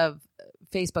a lot of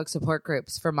Facebook support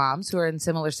groups for moms who are in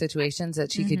similar situations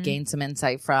that she could gain some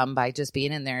insight from by just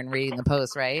being in there and reading the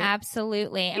post, right?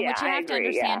 Absolutely. And what you have to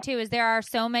understand too is there are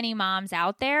so many moms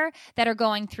out there that are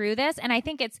going through this. And I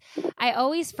think I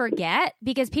always forget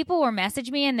because people will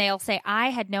message me and they'll say, I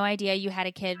had no idea you had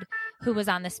a kid who was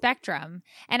on the spectrum.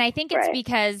 And I think it's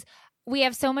because we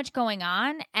have so much going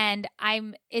on, and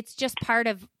it's just part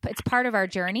of our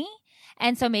journey.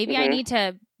 And so maybe I need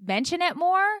to mention it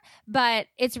more, but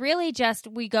it's really just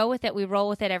we go with it, we roll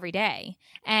with it every day,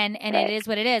 and it is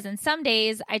what it is. And some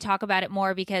days I talk about it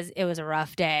more because it was a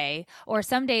rough day, or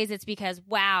some days it's because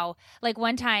wow, like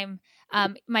one time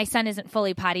my son isn't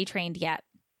fully potty trained yet.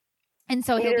 And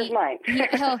so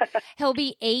he'll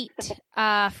be 8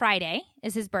 Friday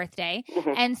is his birthday.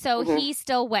 And so he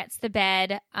still wets the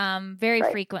bed very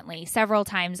frequently, several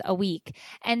times a week.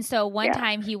 And so one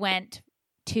time he went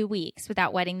 2 weeks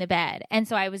without wetting the bed. And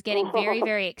so I was getting very,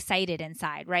 very excited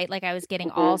inside, right? Like I was getting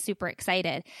all super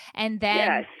excited. And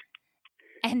then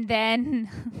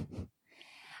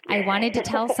I wanted to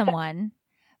tell someone,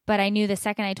 but I knew the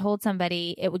second I told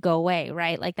somebody it would go away,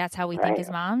 right? Like that's how we think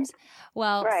as moms.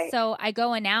 Well, so I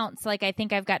go announce, like, I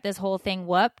think I've got this whole thing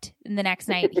whooped. And the next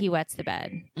night he wets the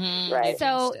bed.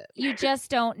 So you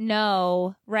just don't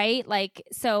know, right? Like,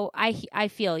 so I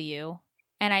feel you.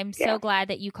 And I'm so glad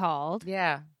that you called.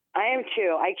 Yeah. I am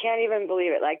too. I can't even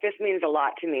believe it. Like, this means a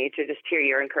lot to me to just hear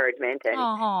your encouragement.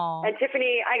 And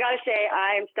Tiffany, I got to say,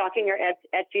 I'm stalking your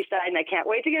Etsy site, and I can't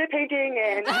wait to get a painting.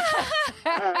 And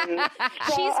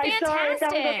she's fantastic. Sorry if that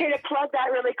was okay to plug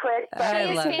that really quick.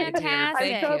 She's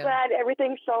fantastic. I'm so glad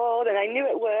everything sold, and I knew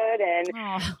it would. And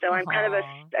so I'm kind of a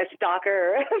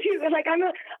stalker. Like I'm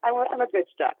a good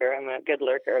stalker. I'm a good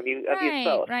lurker of you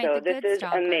both. So this is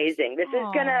amazing. This is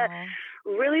gonna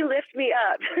really lift me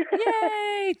up.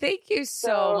 Yay! Thank you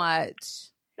so much.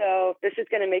 So this is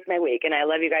going to make my week, and I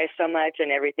love you guys so much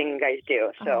and everything you guys do.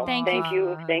 So thank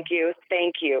you.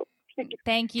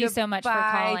 Thank you so much for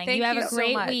calling. You have a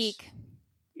great week.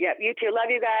 Yep, you too. Love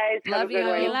you guys. Love you.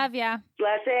 We love you.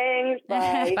 Blessings.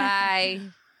 Bye. Bye.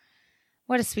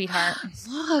 What a sweetheart.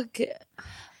 Look,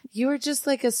 you were just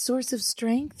like a source of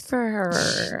strength for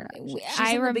her. In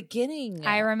the beginning.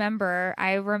 I remember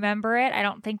it. I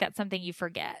don't think that's something you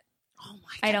forget. Oh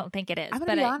my God. I don't think it is. I'm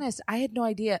going to be honest. I had no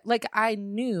idea. Like, I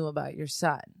knew about your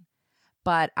son,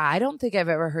 but I don't think I've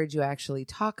ever heard you actually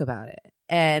talk about it.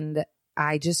 And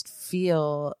I just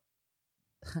feel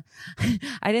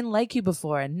I didn't like you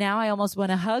before, and now I almost want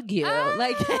to hug you.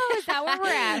 Is that where we're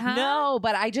at, huh? No,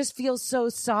 but I just feel so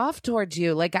soft towards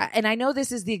you. And I know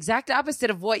this is the exact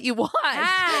opposite of what you want,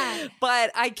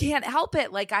 but I can't help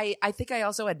it. Like, I think I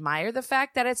also admire the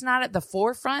fact that it's not at the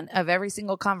forefront of every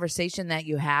single conversation that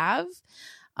you have.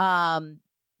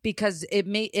 Because it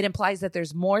implies that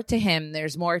there's more to him,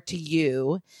 there's more to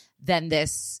you than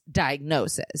this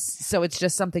diagnosis. So it's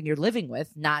just something you're living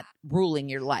with, not ruling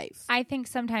your life. I think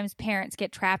sometimes parents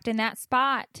get trapped in that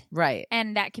spot. Right.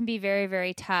 And that can be very,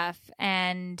 very tough.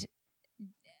 And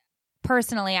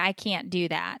personally, I can't do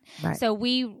that. Right. So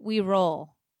we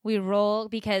roll. We roll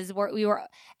because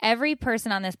every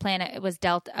person on this planet was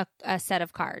dealt a set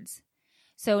of cards.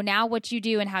 So now what you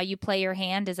do and how you play your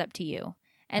hand is up to you.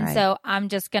 And so I'm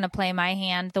just going to play my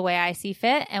hand the way I see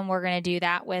fit. And we're going to do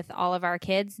that with all of our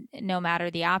kids, no matter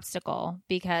the obstacle,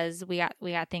 because we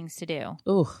got things to do.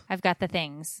 Ooh, I've got the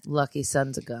things. Lucky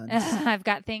sons of guns. I've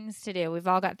got things to do. We've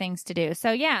all got things to do.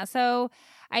 So yeah. So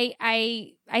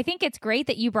I think it's great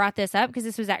that you brought this up because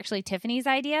this was actually Tiffany's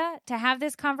idea to have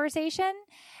this conversation.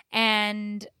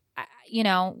 And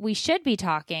we should be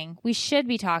talking. We should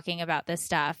be talking about this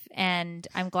stuff. And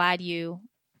I'm glad you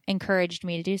encouraged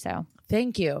me to do so.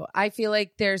 Thank you. I feel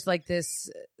like there's like this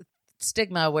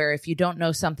stigma where if you don't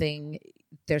know something,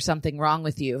 there's something wrong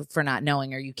with you for not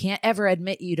knowing, or you can't ever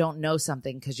admit you don't know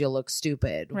something because you'll look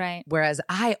stupid. Right. Whereas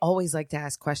I always like to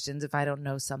ask questions if I don't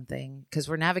know something because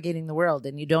we're navigating the world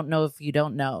and you don't know if you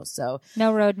don't know. So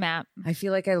no roadmap. I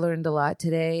feel like I learned a lot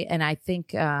today. And I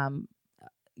think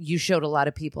you showed a lot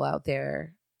of people out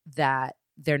there that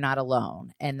they're not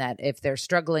alone, and that if they're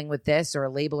struggling with this or a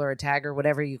label or a tag or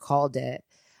whatever you called it,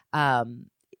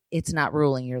 it's not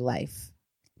ruling your life.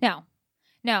 No.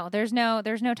 No, there's no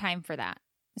time for that.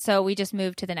 So we just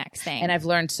moved to the next thing. And I've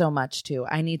learned so much too.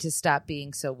 I need to stop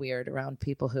being so weird around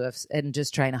people who have, and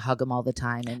just trying to hug them all the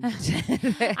time. And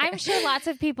I'm sure lots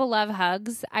of people love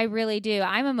hugs. I really do.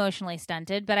 I'm emotionally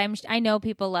stunted, but I know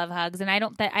people love hugs, and I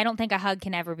don't think a hug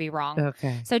can ever be wrong.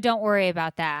 Okay. So don't worry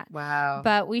about that. Wow.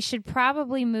 But we should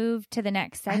probably move to the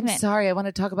next segment. I'm sorry. I want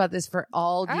to talk about this for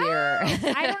all year.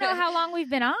 I don't know how long we've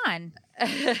been on.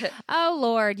 Oh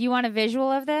Lord, you want a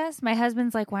visual of this? My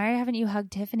husband's like, why haven't you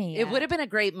hugged Tiffany yet? It would have been a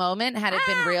great moment had it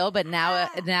been real, but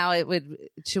now it would.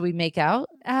 Should we make out?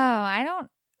 Oh, I don't.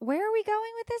 Where are we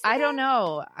going with this? I don't again?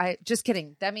 know. I just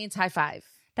kidding. That means high five.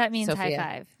 That means Sophia.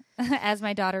 high five. As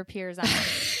my daughter peers on.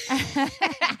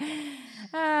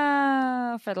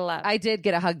 Oh, for the love. I did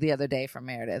get a hug the other day from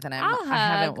Meredith, and I I'll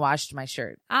haven't hug. washed my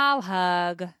shirt. I'll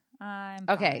hug. I'm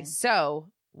Okay, fine.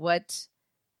 so what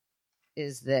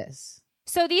is this?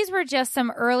 So these were just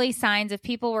some early signs if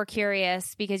people were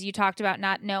curious, because you talked about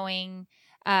not knowing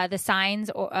the signs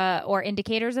or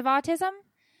indicators of autism.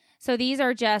 So these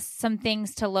are just some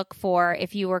things to look for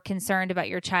if you were concerned about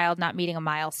your child not meeting a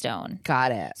milestone.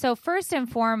 Got it. So first and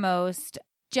foremost,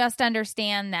 just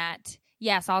understand that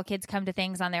yes, all kids come to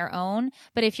things on their own,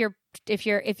 but if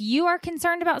you are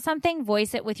concerned about something,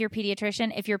 voice it with your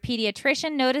pediatrician. If your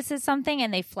pediatrician notices something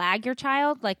and they flag your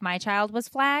child, like my child was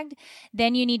flagged,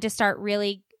 then you need to start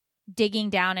really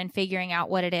digging down and figuring out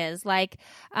what it is. Like,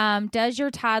 does your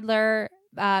toddler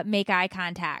make eye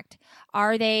contact?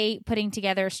 Are they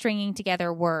stringing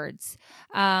together words?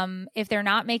 If they're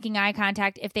not making eye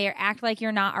contact, if they act like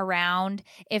you're not around,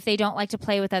 if they don't like to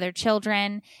play with other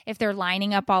children, if they're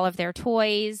lining up all of their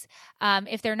toys,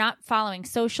 if they're not following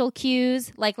social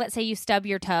cues, like let's say you stub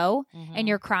your toe and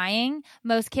you're crying,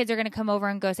 most kids are going to come over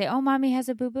and go say, oh, mommy has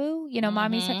a boo-boo.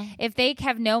 Mommy's. If they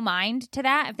have no mind to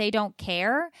that, if they don't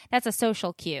care, that's a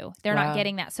social cue. They're not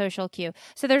getting that social cue.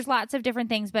 So there's lots of different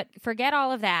things, but forget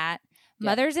all of that.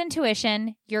 Mother's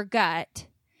intuition, your gut.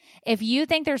 If you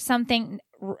think there's something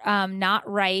not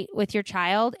right with your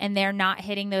child and they're not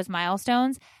hitting those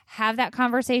milestones, have that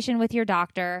conversation with your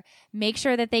doctor. Make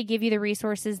sure that they give you the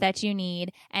resources that you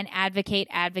need and advocate.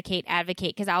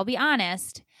 Because I'll be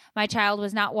honest, my child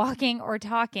was not walking or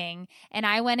talking, and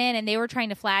I went in and they were trying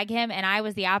to flag him, and I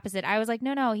was the opposite. I was like,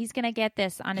 no, he's going to get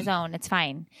this on his own. It's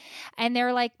fine. And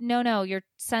they're like, no, your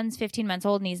son's 15 months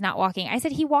old and he's not walking. I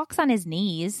said, he walks on his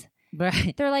knees.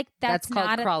 Right. They're like, that's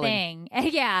not a crawling.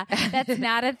 thing. Yeah, that's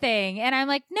not a thing. And I'm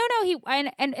like, no,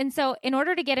 and so in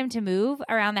order to get him to move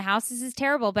around the house, this is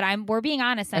terrible, but we're being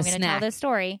honest. I'm going to tell this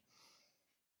story.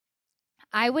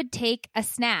 I would take a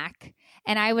snack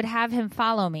and I would have him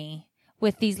follow me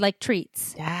with these like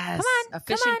treats. Yes. Come on, a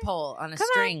fishing pole on a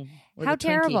string. With How a Twinkie.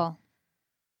 terrible.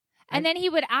 And then he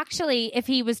would actually, if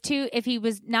he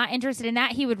was not interested in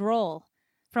that, he would roll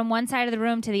from one side of the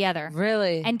room to the other.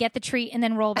 Really? And get the treat and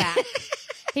then roll back.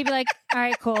 He'd be like, all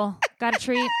right, cool. Got a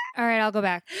treat. All right, I'll go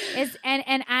back.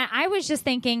 And I was just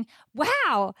thinking,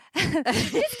 wow,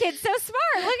 this kid's so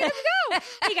smart. Look at him go.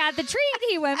 He got the treat.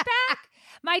 He went back.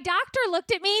 My doctor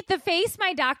looked at me, the face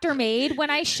my doctor made when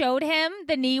I showed him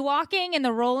the knee walking and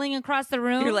the rolling across the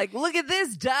room. You're like, look at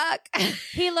this duck.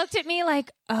 He looked at me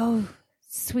like, oh,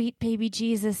 sweet baby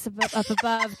Jesus up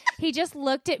above. He just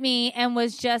looked at me and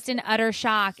was just in utter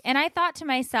shock. And I thought to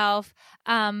myself,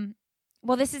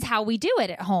 well, this is how we do it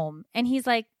at home. And he's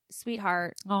like,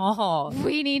 sweetheart,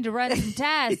 we need to run some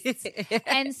tests.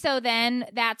 And so then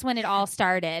that's when it all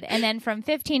started. And then from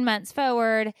 15 months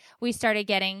forward, we started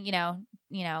getting,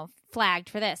 flagged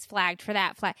for this, flagged for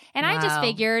that, and I just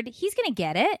figured he's going to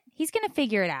get it. He's going to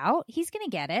figure it out. He's going to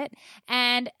get it.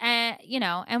 And,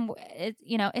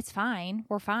 it's fine.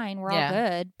 We're fine. We're all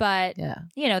good. But,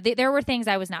 there were things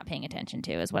I was not paying attention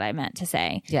to is what I meant to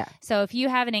say. Yeah. So if you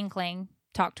have an inkling,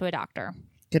 talk to a doctor.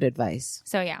 Good advice.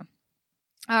 So, yeah.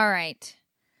 All right.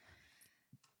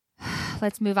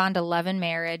 Let's move on to Love and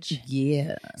Marriage.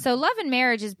 Yeah. So Love and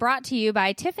Marriage is brought to you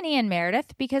by Tiffany and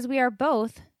Meredith because we are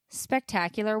both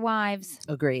spectacular wives.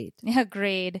 Agreed.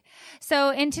 Agreed. So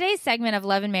in today's segment of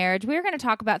Love and Marriage, we're going to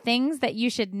talk about things that you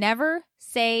should never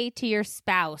say to your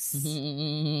spouse.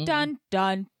 Dun, dun,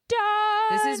 dun.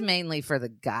 This is mainly for the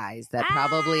guys that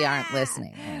probably aren't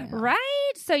listening. Right?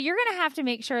 So you're going to have to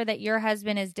make sure that your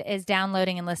husband is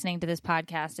downloading and listening to this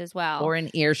podcast as well. Or in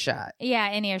earshot. Yeah,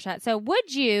 in earshot. So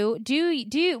would you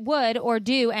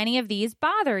do any of these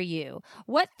bother you?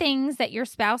 What things that your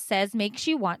spouse says makes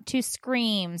you want to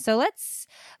scream? So let's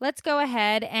go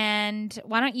ahead and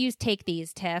why don't you take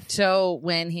these, Tiff? So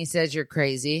when he says you're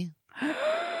crazy,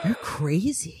 you're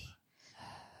crazy.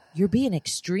 You're being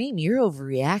extreme. You're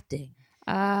overreacting.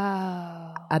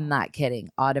 Oh. I'm not kidding.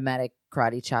 Automatic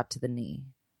karate chop to the knee.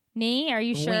 Knee? Are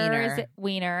you sure? Wiener. Is it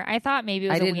wiener? I thought maybe it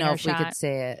was I a didn't wiener know if shot. we could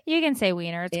say it. You can say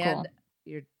wiener. It's And cool.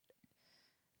 your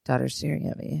daughter's staring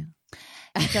at me.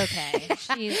 It's okay.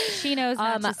 She knows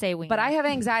not to say wiener. But I have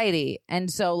anxiety. And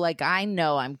so, like, I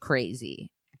know I'm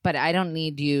crazy. But I don't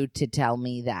need you to tell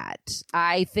me that.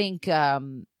 I think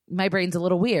my brain's a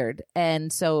little weird.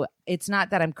 And so it's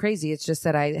not that I'm crazy. It's just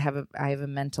that I have a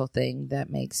mental thing that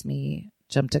makes me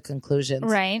jump to conclusions.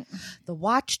 Right. The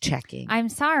watch checking. I'm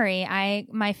sorry.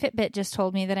 My Fitbit just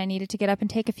told me that I needed to get up and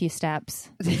take a few steps.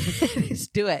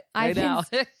 Just do it. I know.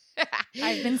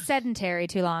 I've been sedentary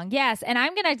too long. Yes, and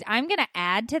I'm gonna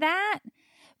add to that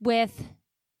with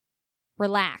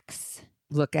relax.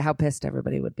 Look at how pissed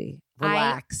everybody would be.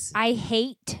 Relax. I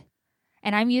hate,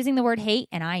 and I'm using the word hate,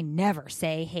 and I never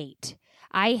say hate.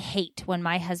 I hate when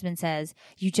my husband says,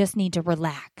 "You just need to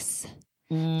relax."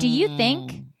 Do you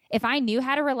think if I knew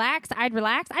how to relax, I'd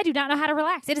relax? I do not know how to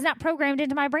relax. It is not programmed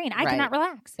into my brain. I Right. cannot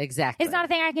relax. Exactly. It's not a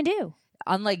thing I can do.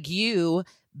 Unlike you,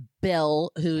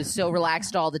 Bill, who's so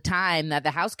relaxed all the time that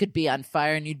the house could be on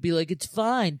fire and you'd be like, it's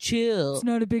fine, chill.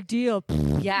 not a big deal.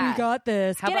 Yeah. We got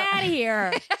this. How Get about- out of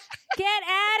here. Get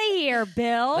out of here,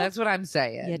 Bill. That's what I'm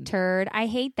saying. You turd. I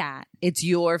hate that. It's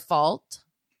your fault.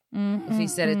 If he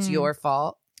said it's your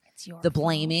fault, It's your the fault.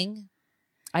 blaming.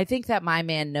 I think that my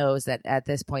man knows that at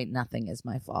this point, nothing is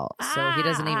my fault. So he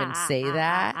doesn't even say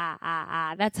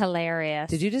that. That's hilarious.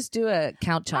 Did you just do a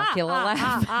Count Chocula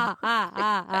laugh?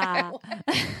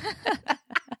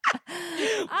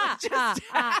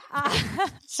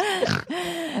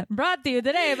 Brought to you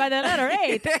today by the letter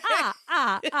 8.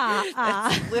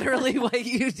 That's literally what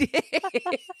you did.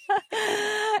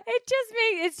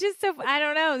 It's just so, I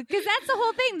don't know, because that's the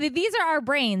whole thing. These are our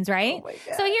brains, right? Oh my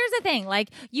God. So here's the thing, like,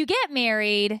 you get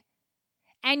married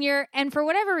and for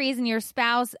whatever reason your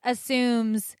spouse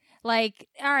assumes, like,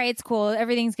 all right, it's cool,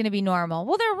 everything's going to be normal.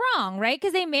 Well, they're wrong, right?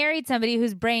 Because they married somebody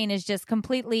whose brain is just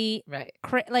completely Right.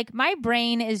 like, my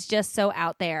brain is just so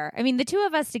out there. I mean, the two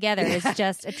of us together is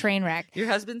just a train wreck. Your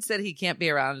husband said he can't be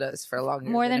around us for longer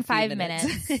More than a few 5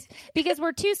 minutes. Because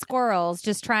we're two squirrels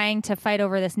just trying to fight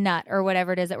over this nut or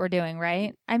whatever it is that we're doing,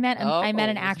 right? I meant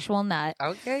an actual nut.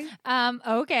 Okay.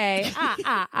 Okay.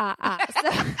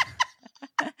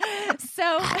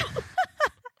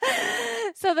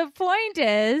 So the point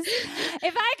is,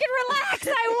 if I could relax,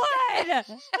 I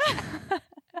would.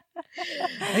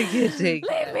 I can't take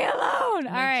Leave me alone.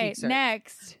 All right, cheeks hurt.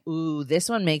 next. Ooh, this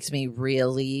one makes me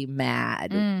really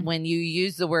mad. Mm. When you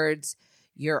use the words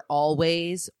you're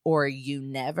always or you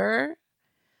never,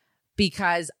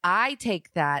 because I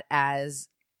take that as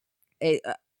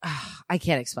I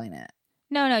can't explain it.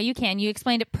 No, you can. You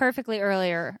explained it perfectly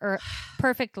earlier.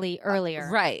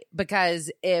 Right.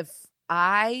 Because if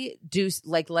I do,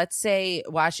 like, let's say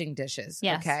washing dishes.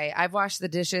 Yes. Okay. I've washed the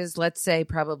dishes, let's say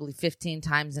probably 15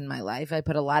 times in my life. I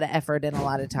put a lot of effort and a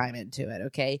lot of time into it.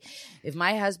 Okay. If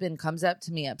my husband comes up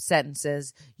to me upset and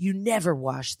says, you never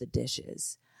wash the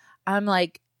dishes, I'm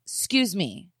like, excuse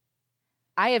me.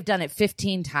 I have done it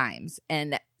 15 times.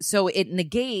 And so it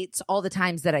negates all the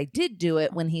times that I did do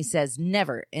it when he says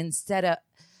never instead of.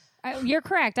 You're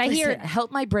correct. I Listen, hear.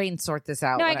 help my brain sort this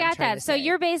out. No, I what I'm got trying that. to So say.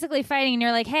 you're basically fighting and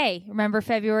you're like, hey, remember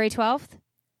February 12th?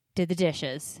 Did the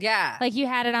dishes. Yeah. Like, you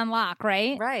had it on lock,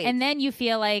 right? Right. And then you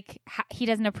feel like he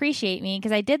doesn't appreciate me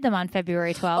because I did them on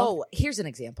February 12th. Oh, here's an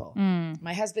example.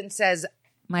 My husband says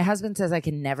I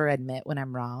can never admit when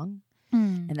I'm wrong.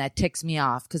 And that ticks me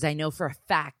off because I know for a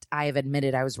fact I have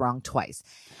admitted I was wrong twice.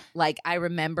 Like, I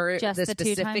remember Just the the 2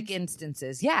 specific times?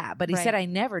 instances. Yeah, but he Right. said I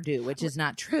never do, which is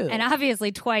not true. And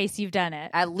obviously twice you've done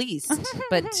it. At least,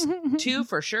 but 2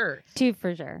 for sure. 2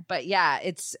 for sure. But yeah,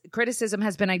 criticism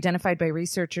has been identified by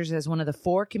researchers as one of the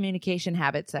 4 communication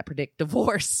habits that predict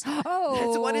divorce. Oh.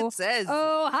 That's what it says.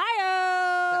 Ohio.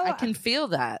 I can feel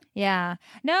that. Yeah.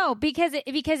 No, because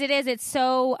it's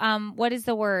so what is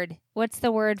the word? What's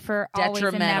the word for always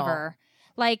and Detrimental. never?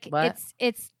 Like, What?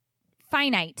 it's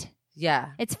finite.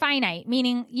 Yeah. It's finite,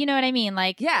 meaning, you know what I mean?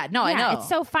 Like, Yeah, no, I know. It's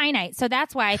so finite. So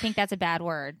that's why I think that's a bad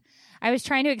word. I was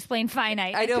trying to explain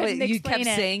finite. I know, but couldn't you explain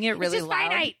kept saying it really it's just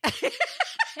loud. Finite.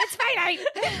 It's finite.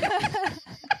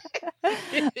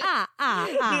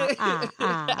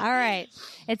 All right.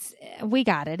 We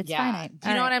got it. It's finite. Do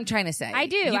you know what I'm trying to say? I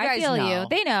do. You I guys feel know. you.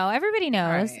 They know. Everybody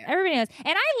knows. Right. Everybody knows.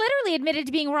 And I literally admitted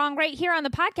to being wrong right here on the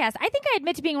podcast. I think I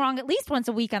admit to being wrong at least once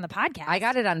a week on the podcast. I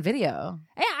got it on video.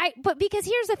 Yeah, but because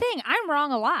here's the thing, I'm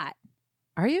wrong a lot.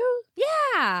 Are you?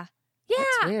 Yeah. Yeah.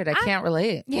 That's weird. I can't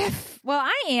relate. Yeah. Well,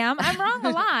 I am. I'm wrong a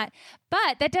lot.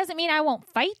 But that doesn't mean I won't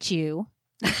fight you.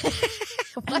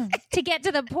 To get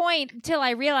to the point till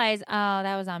I realize, oh,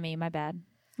 that was on me. My bad.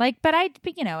 Like, but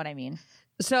you know what I mean.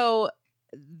 So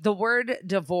the word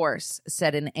divorce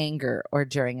said in anger or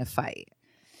during a fight.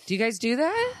 Do you guys do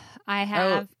that? I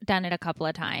have done it a couple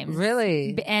of times.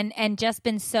 Really? And just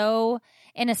been so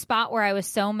in a spot where I was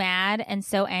so mad and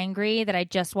so angry that I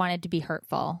just wanted to be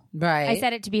hurtful. Right. I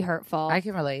said it to be hurtful. I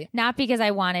can relate. Not because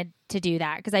I wanted to do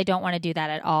that, because I don't want to do that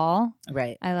at all.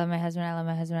 Right. I love my husband. I love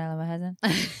my husband. I love my husband.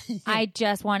 I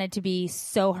just wanted to be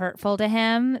so hurtful to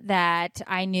him that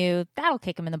I knew that'll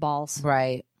kick him in the balls.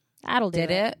 Right. That'll do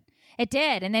Did it? It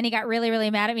did. And then he got really, really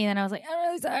mad at me. And then I was like, I'm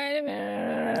really sorry.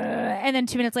 And then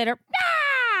 2 minutes later,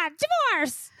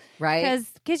 divorce. Right.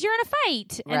 Because you're in a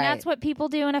fight. And that's what people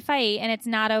do in a fight. And it's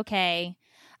not okay.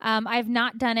 I've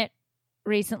not done it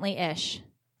recently-ish.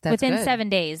 Within good. 7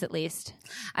 days, at least.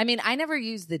 I mean, I never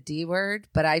use the D word,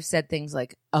 but I've said things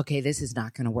like, okay, this is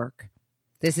not going to work.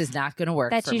 This is not going to work.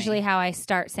 That's for usually me. how I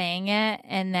start saying it.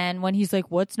 And then when he's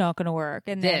like, what's not going to work?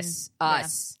 And This, then,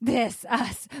 us. Yeah, this,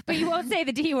 us. But you won't say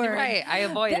the D word. Right. I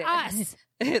avoid it. Us.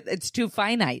 It's too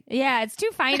finite. Yeah, it's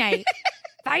too finite.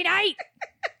 Finite.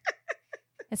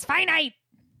 It's finite.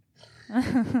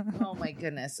 Oh, my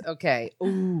goodness. Okay.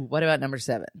 Ooh, what about number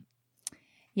 7?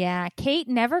 Yeah, Kate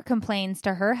never complains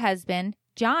to her husband.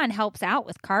 John helps out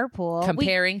with carpool.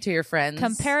 Comparing to your friends.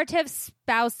 Comparative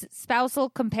spousal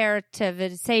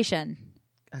comparativization.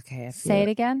 Okay. Say it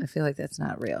again. I feel like that's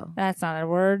not real. That's not a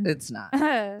word. It's not.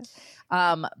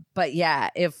 But yeah,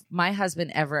 if my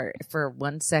husband ever for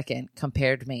 1 second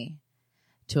compared me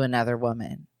to another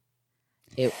woman,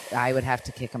 I would have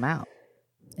to kick him out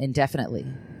indefinitely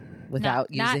without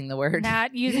using the word.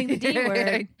 Not using the D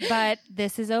word, but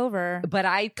this is over. But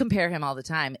I compare him all the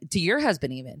time to your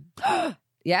husband even.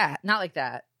 Yeah, not like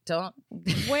that. Don't.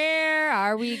 Where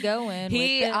are we going? with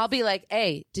this? I'll be like,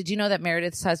 hey, did you know that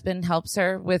Meredith's husband helps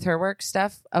her with her work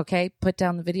stuff? Okay, put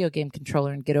down the video game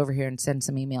controller and get over here and send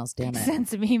some emails, damn it. Send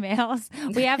some emails.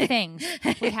 We have things.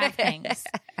 We have things.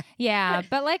 Yeah,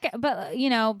 but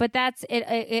that's it.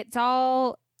 It's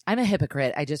all. I'm a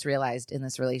hypocrite. I just realized in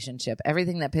this relationship,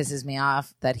 everything that pisses me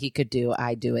off that he could do,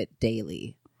 I do it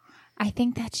daily. I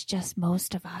think that's just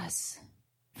most of us.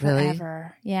 Really?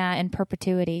 Forever. Yeah, in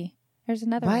perpetuity. There's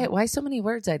another one. Why so many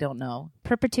words I don't know?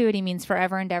 Perpetuity means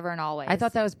forever and ever and always. I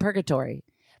thought that was purgatory.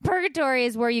 Purgatory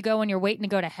is where you go when you're waiting to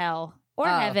go to hell or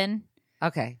heaven.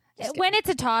 Okay. When it's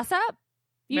a toss-up,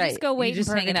 you just go wait in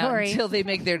hanging out purgatory. until they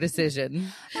make their decision.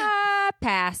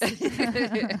 Pass.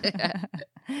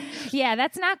 Yeah,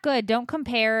 that's not good. Don't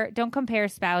compare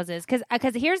spouses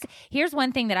because here's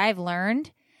one thing that I've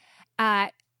learned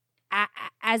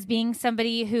as being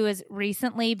somebody who has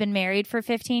recently been married for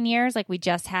 15 years, like we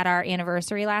just had our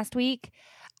anniversary last week.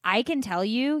 I can tell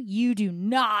you do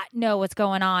not know what's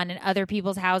going on in other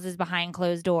people's houses behind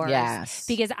closed doors. Yes.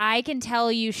 Because I can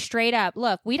tell you straight up,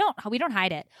 look, we don't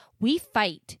hide it. We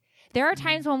fight. There are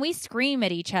times when we scream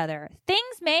at each other.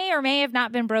 Things may or may have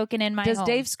not been broken in my home. Does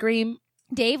Dave scream?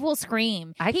 Dave will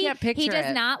scream. I can't picture He does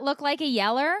it. not look like a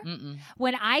yeller. Mm-mm.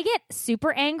 When I get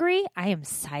super angry, I am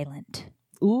silent.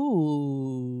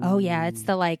 Ooh. Oh yeah, it's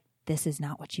the like, this is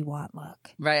not what you want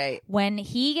look. Right. When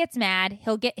he gets mad,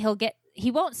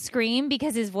 he won't scream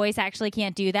because his voice actually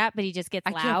can't do that, but he just gets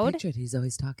I loud. can't picture it. He's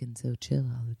always talking so chill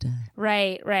all the time.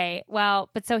 Right. Well,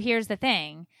 but so here's the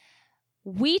thing.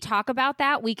 We talk about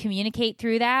that. We communicate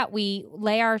through that. We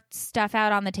lay our stuff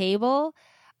out on the table.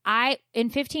 In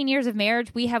 15 years of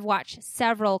marriage, we have watched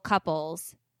several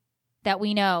couples that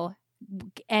we know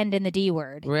end in the D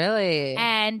word. Really?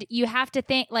 And you have to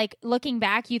think, like, looking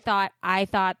back, I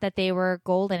thought that they were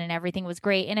golden and everything was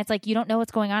great. And it's like, you don't know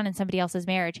what's going on in somebody else's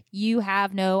marriage. You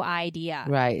have no idea.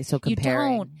 Right. So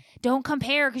comparing. You don't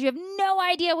compare because you have no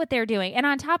idea what they're doing. And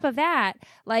on top of that,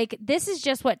 like, this is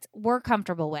just what we're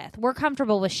comfortable with. We're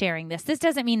comfortable with sharing this. This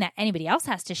doesn't mean that anybody else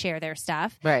has to share their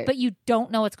stuff. Right. But you don't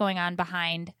know what's going on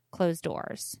behind closed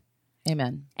doors.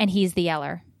 Amen. And he's the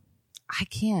yeller. I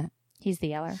can't. He's the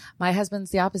yeller. My husband's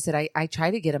the opposite. I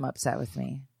try to get him upset with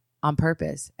me on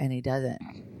purpose, and he doesn't.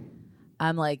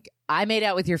 I'm like, I made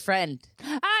out with your friend.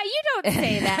 You don't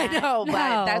say that. I know, No.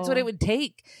 but that's what it would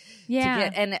take. Yeah. To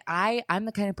get, and I'm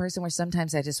the kind of person where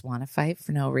sometimes I just want to fight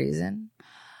for no reason.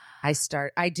 I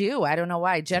do. I don't know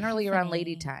why. Generally around Funny.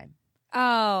 lady time.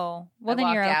 Oh, well, I then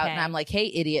walk you're okay. out and I'm like, hey,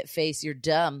 idiot face, you're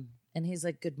dumb. And he's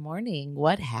like, good morning.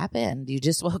 What happened? You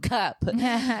just woke up.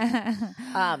 Yeah,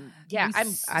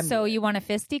 I'm So you want a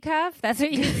fisticuff? That's what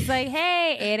you just like,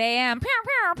 hey, 8 a.m.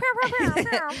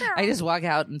 I just walk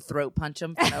out and throat punch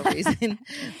him for no reason.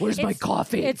 Where's my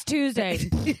coffee? It's Tuesday.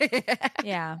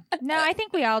 Yeah. No, I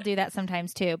think we all do that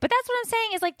sometimes too. But that's what I'm saying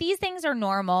is like these things are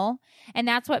normal and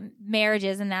that's what marriage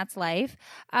is and that's life.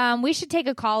 We should take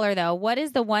a caller though. What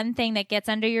is the one thing that gets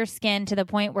under your skin to the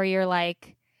point where you're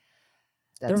like,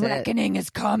 That's the it. reckoning is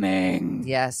coming.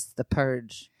 Yes, the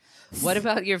purge. What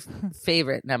about your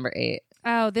favorite number 8?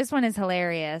 Oh, this one is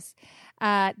hilarious.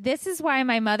 This is why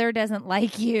my mother doesn't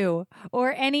like you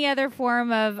or any other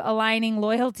form of aligning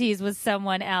loyalties with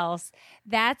someone else.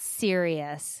 That's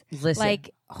serious. Listen.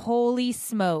 Like, holy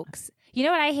smokes. You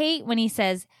know what I hate? When he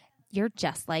says, you're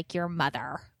just like your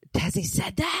mother. Has he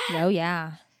said that? Oh,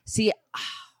 yeah. See,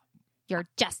 You're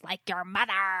just like your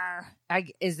mother.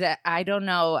 I don't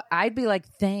know. I'd be like,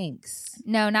 thanks.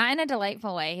 No, not in a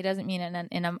delightful way. He doesn't mean it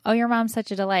in a, oh, your mom's such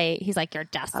a delight. He's like, you're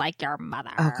just like your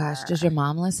mother. Oh gosh, does your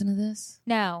mom listen to this?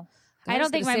 No. I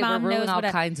don't think my mom knows all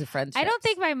what kinds of friendships. I don't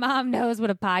think my mom knows what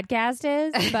a podcast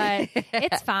is, but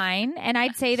it's fine. And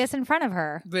I'd say this in front of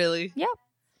her. Really? Yep.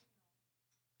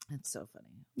 That's so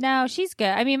funny. No, she's good.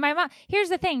 I mean, my mom, here's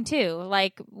the thing too.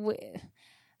 Like,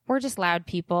 we're just loud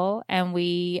people, and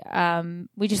we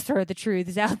just throw the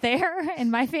truths out there in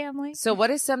my family. So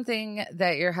what is something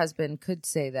that your husband could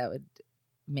say that would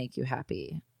make you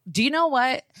happy? Do you know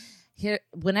what? Here,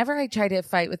 whenever I try to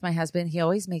fight with my husband, he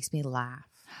always makes me laugh.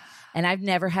 And I've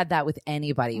never had that with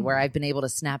anybody where I've been able to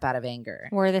snap out of anger.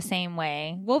 We're the same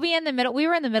way. We'll be in the middle. We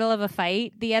were in the middle of a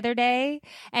fight the other day,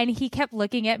 and he kept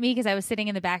looking at me because I was sitting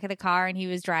in the back of the car and he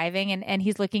was driving, and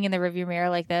he's looking in the rearview mirror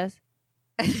like this.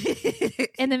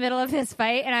 In the middle of this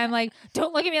fight, and I'm like,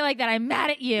 don't look at me like that, I'm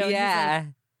mad at you. Yeah.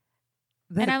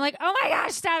 And I'm like, oh my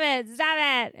gosh, stop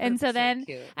it. And so then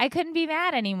cute. I couldn't be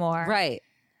mad anymore. Right.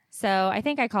 So I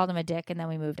think I called him a dick, and then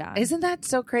we moved on. Isn't that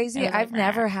so crazy? It was I've like,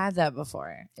 never had that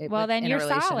before. Well, then in a you're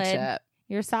solid. relationship.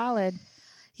 You're solid.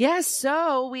 Yeah,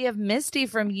 so we have Misty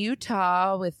from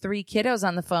Utah with 3 kiddos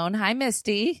on the phone. Hi,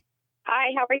 Misty.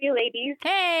 Hi, how are you, ladies?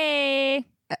 Hey.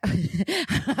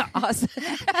 Awesome.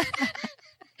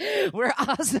 We're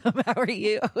awesome. How are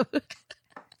you?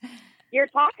 You're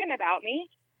talking about me.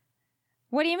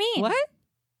 What do you mean? What?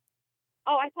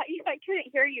 Oh, I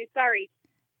couldn't hear you. Sorry.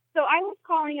 So I was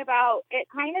calling about, it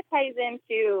kind of ties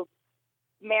into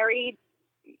married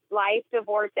life,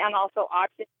 divorce, and also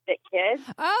autistic kids.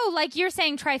 Oh, like you're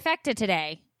saying trifecta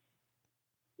today.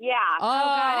 Yeah.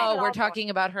 Oh, we're Also- talking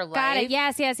about her life. Got it.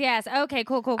 Yes. Okay,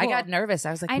 cool. I got nervous.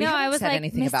 I was like, I we know, haven't I was said like,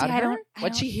 anything Misty, about I her. don't-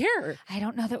 What'd she hear? I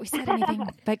don't know that we said anything,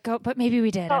 but maybe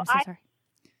we did. So I'm so sorry.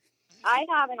 I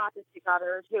have an autistic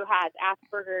daughter who has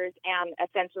Asperger's and a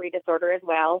sensory disorder as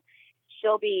well.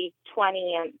 She'll be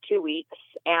 20 in 2 weeks,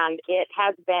 and it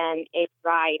has been a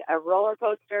ride, a roller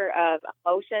coaster of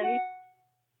emotions.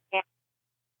 And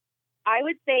I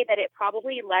would say that it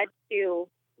probably led to,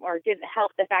 or didn't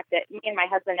help, the fact that me and my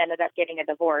husband ended up getting a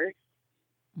divorce.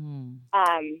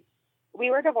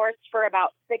 We were divorced for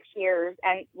about 6 years,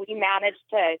 and we managed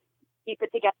to keep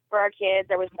it together for our kids.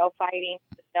 There was no fighting.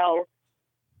 So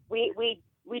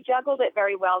we juggled it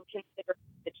very well considering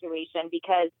the situation,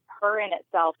 because her in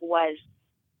itself was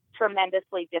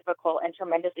tremendously difficult and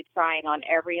tremendously trying on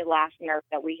every last nerve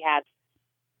that we had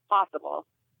possible.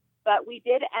 But we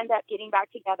did end up getting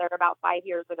back together about 5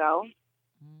 years ago.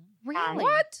 Really?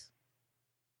 What?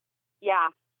 Yeah.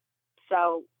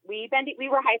 So we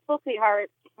were high school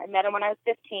sweethearts. I met him when I was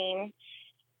 15.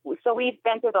 So we've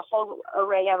been through the whole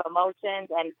array of emotions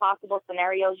and possible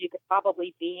scenarios you could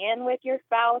probably be in with your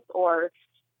spouse, or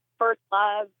first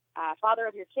love, father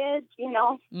of your kids, you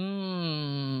know.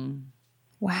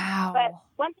 Wow. But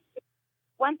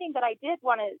one thing that I did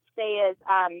want to say is,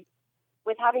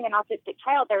 with having an autistic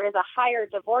child, there is a higher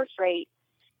divorce rate,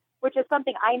 which is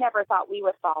something I never thought we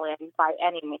would fall in by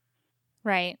any means.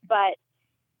 Right. But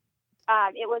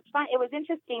it was fun. It was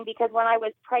interesting because when I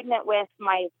was pregnant with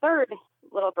my third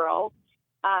little girl,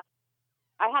 I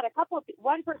had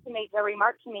one person made a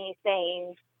remark to me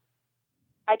saying,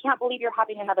 I can't believe you're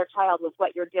having another child with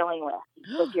what you're dealing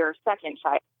with your second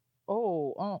child.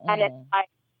 And it's like,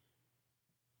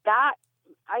 that,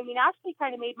 I mean, actually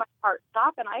kind of made my heart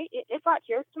stop, and it brought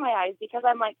tears to my eyes, because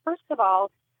I'm like, first of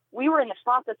all, we were in the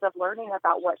process of learning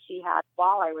about what she had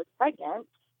while I was pregnant.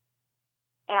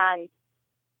 And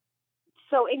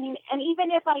so, I mean, and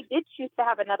even if I did choose to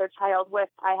have another child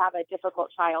I have a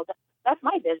difficult child, that's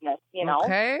my business, you know?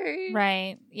 Okay.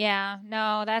 Right. Yeah.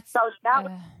 No, that's... So that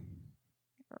was,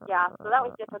 so that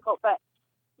was difficult. But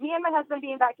me and my husband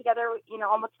being back together, you know,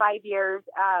 almost 5 years,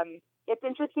 it's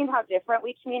interesting how different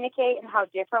we communicate and how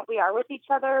different we are with each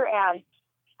other, and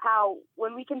how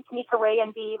when we can sneak away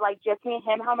and be like just me and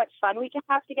him, how much fun we can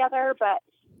have together. But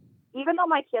even though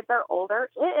my kids are older,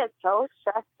 it is so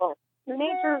stressful.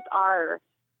 Teenagers are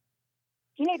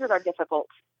difficult,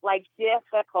 like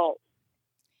difficult.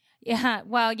 Yeah.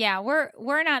 Well, yeah,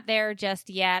 we're not there just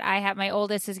yet. My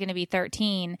oldest is going to be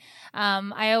 13.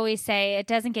 I always say it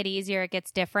doesn't get easier. It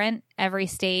gets different. Every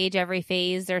stage, every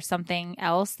phase, there's something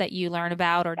else that you learn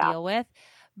about or deal with.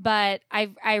 But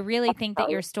I really think that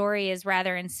your story is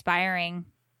rather inspiring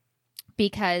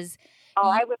because.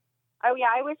 I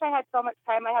wish I had so much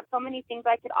time. I have so many things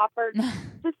I could offer.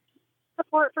 Just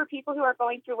support for people who are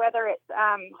going through, whether it's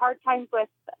hard times with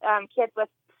kids with,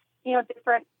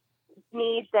 different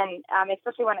needs, and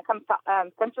especially when it comes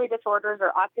to sensory disorders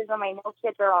or autism. I know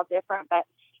kids are all different, but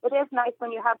it is nice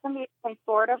when you have somebody who can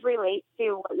sort of relate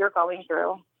to what you're going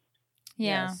through.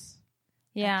 Yeah. Yes.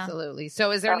 Yeah. Absolutely.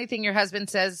 So is there anything your husband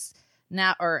says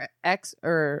now, or ex,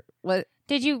 or what?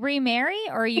 Did you remarry,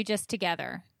 or are you just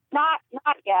together? Not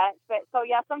yet, but so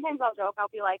yeah, sometimes I'll joke. I'll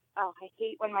be like, "Oh, I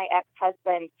hate when my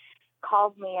ex-husband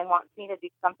calls me and wants me to do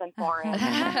something for him,"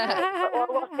 or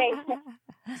we'll say,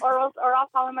 or I'll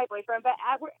call him my boyfriend. But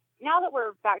now that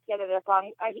we're back together this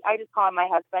long, I just call him my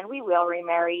husband. We will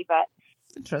remarry, but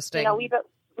Interesting. we've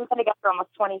been together for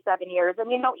almost 27 years,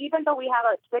 and even though we have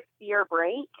a 6-year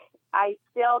break, I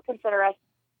still consider us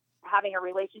having a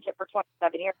relationship for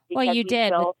 27 years. Well, you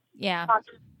did. Yeah.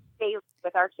 Stay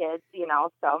with our kids,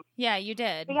 so. Yeah, you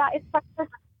did. But yeah, it's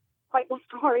quite the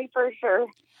story for sure.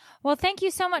 Well, thank you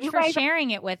so much for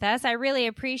sharing it with us. I really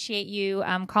appreciate you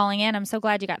calling in. I'm so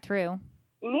glad you got through.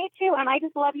 Me too. And I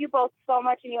just love you both so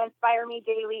much, and you inspire me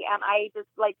daily. And I just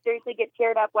seriously get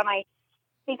teared up when I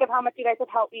think of how much you guys have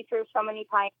helped me through so many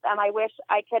times. And I wish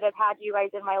I could have had you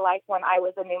guys in my life when I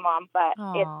was a new mom, but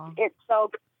it's so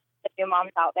good the new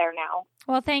moms out there now.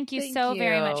 Well, thank you so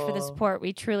very much for the support.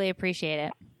 We truly appreciate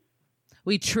it.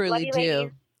 We truly do.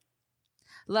 Ladies.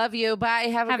 Love you. Bye.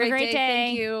 Have a great day.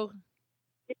 Thank you.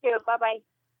 You too. Bye-bye.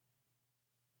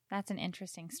 That's an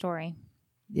interesting story.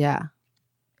 Yeah.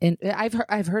 And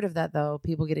I've heard of that, though.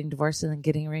 People getting divorced and then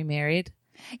getting remarried.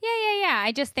 Yeah.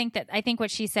 I think what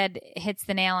she said hits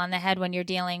the nail on the head when you're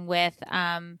dealing with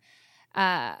anytime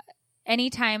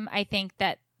I think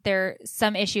that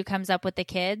some issue comes up with the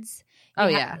kids.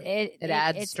 It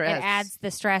adds stress. It adds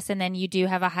the stress, and then you do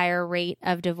have a higher rate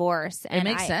of divorce. And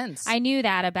it makes sense. I knew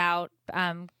that about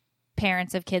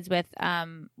parents of kids with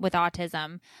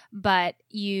autism, but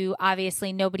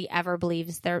nobody ever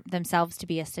believes themselves to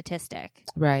be a statistic.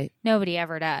 Right. Nobody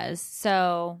ever does.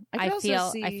 So I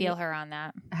feel her on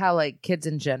that. How kids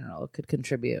in general could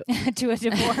contribute to a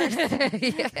divorce.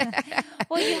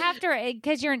 Well, you have to,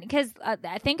 because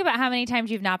think about how many times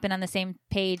you've not been on the same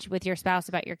page with your spouse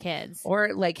about your kids, or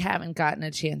haven't gotten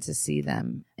a chance to see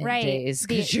them in days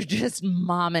because you're just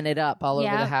momming it up all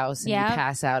over the house and you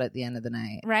pass out at the end of the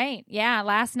night. Right. Yeah.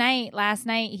 Last night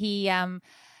he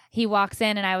walks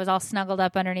in and I was all snuggled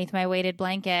up underneath my weighted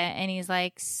blanket, and he's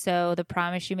like, "So the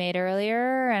promise you made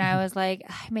earlier?" And I was like,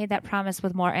 "I made that promise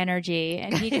with more energy."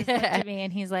 And he just looked at me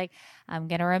and he's like, "I'm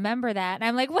going to remember that." And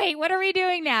I'm like, "Wait, what are we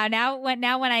doing now? Now when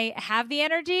I have the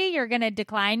energy, you're going to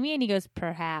decline me?" And he goes,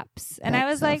 "Perhaps." And I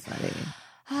was so like, funny.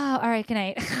 "Oh, all right, good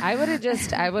night." I would have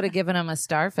given him a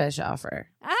starfish offer.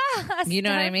 You know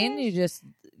what I mean?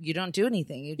 You don't do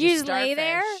anything. You just lay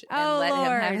there and let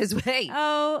him have his way.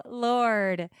 Oh,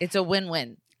 Lord. It's a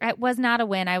win-win. It was not a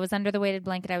win. I was under the weighted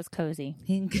blanket. I was cozy.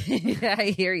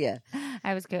 I hear you.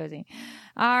 I was cozy.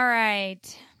 All right.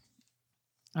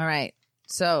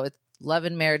 So it's love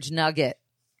and marriage nugget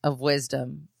of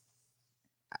wisdom.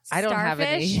 I don't have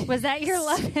any. Was that your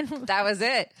love and That was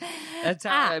it. That's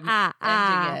how I'm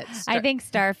ending it. I think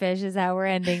starfish is how we're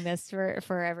ending this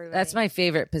for everybody. That's my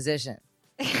favorite position.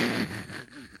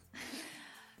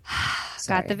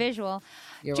 Got the visual.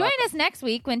 You're Join welcome. us next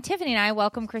week when Tiffany and I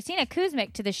welcome Christina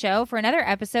Kuzmic to the show for another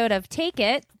episode of Take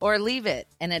It or Leave It,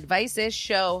 an advice-ish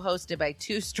show hosted by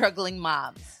two struggling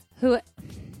moms. Who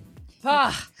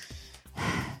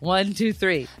 1, 2,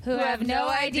 3. Who have no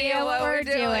idea what we're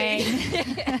doing.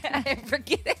 I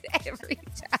forget it every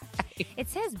time. It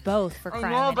says both for crying.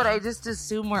 I know, but I just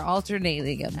assume we're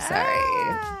alternating. I'm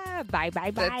sorry. Bye.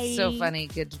 That's so funny.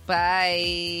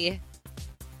 Goodbye.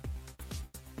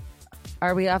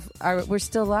 Are we off? We're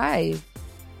still live.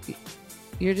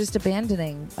 You're just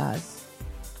abandoning us.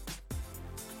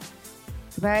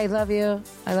 Goodbye. I love you.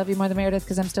 I love you more than Meredith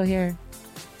because I'm still here.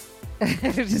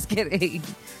 Just kidding.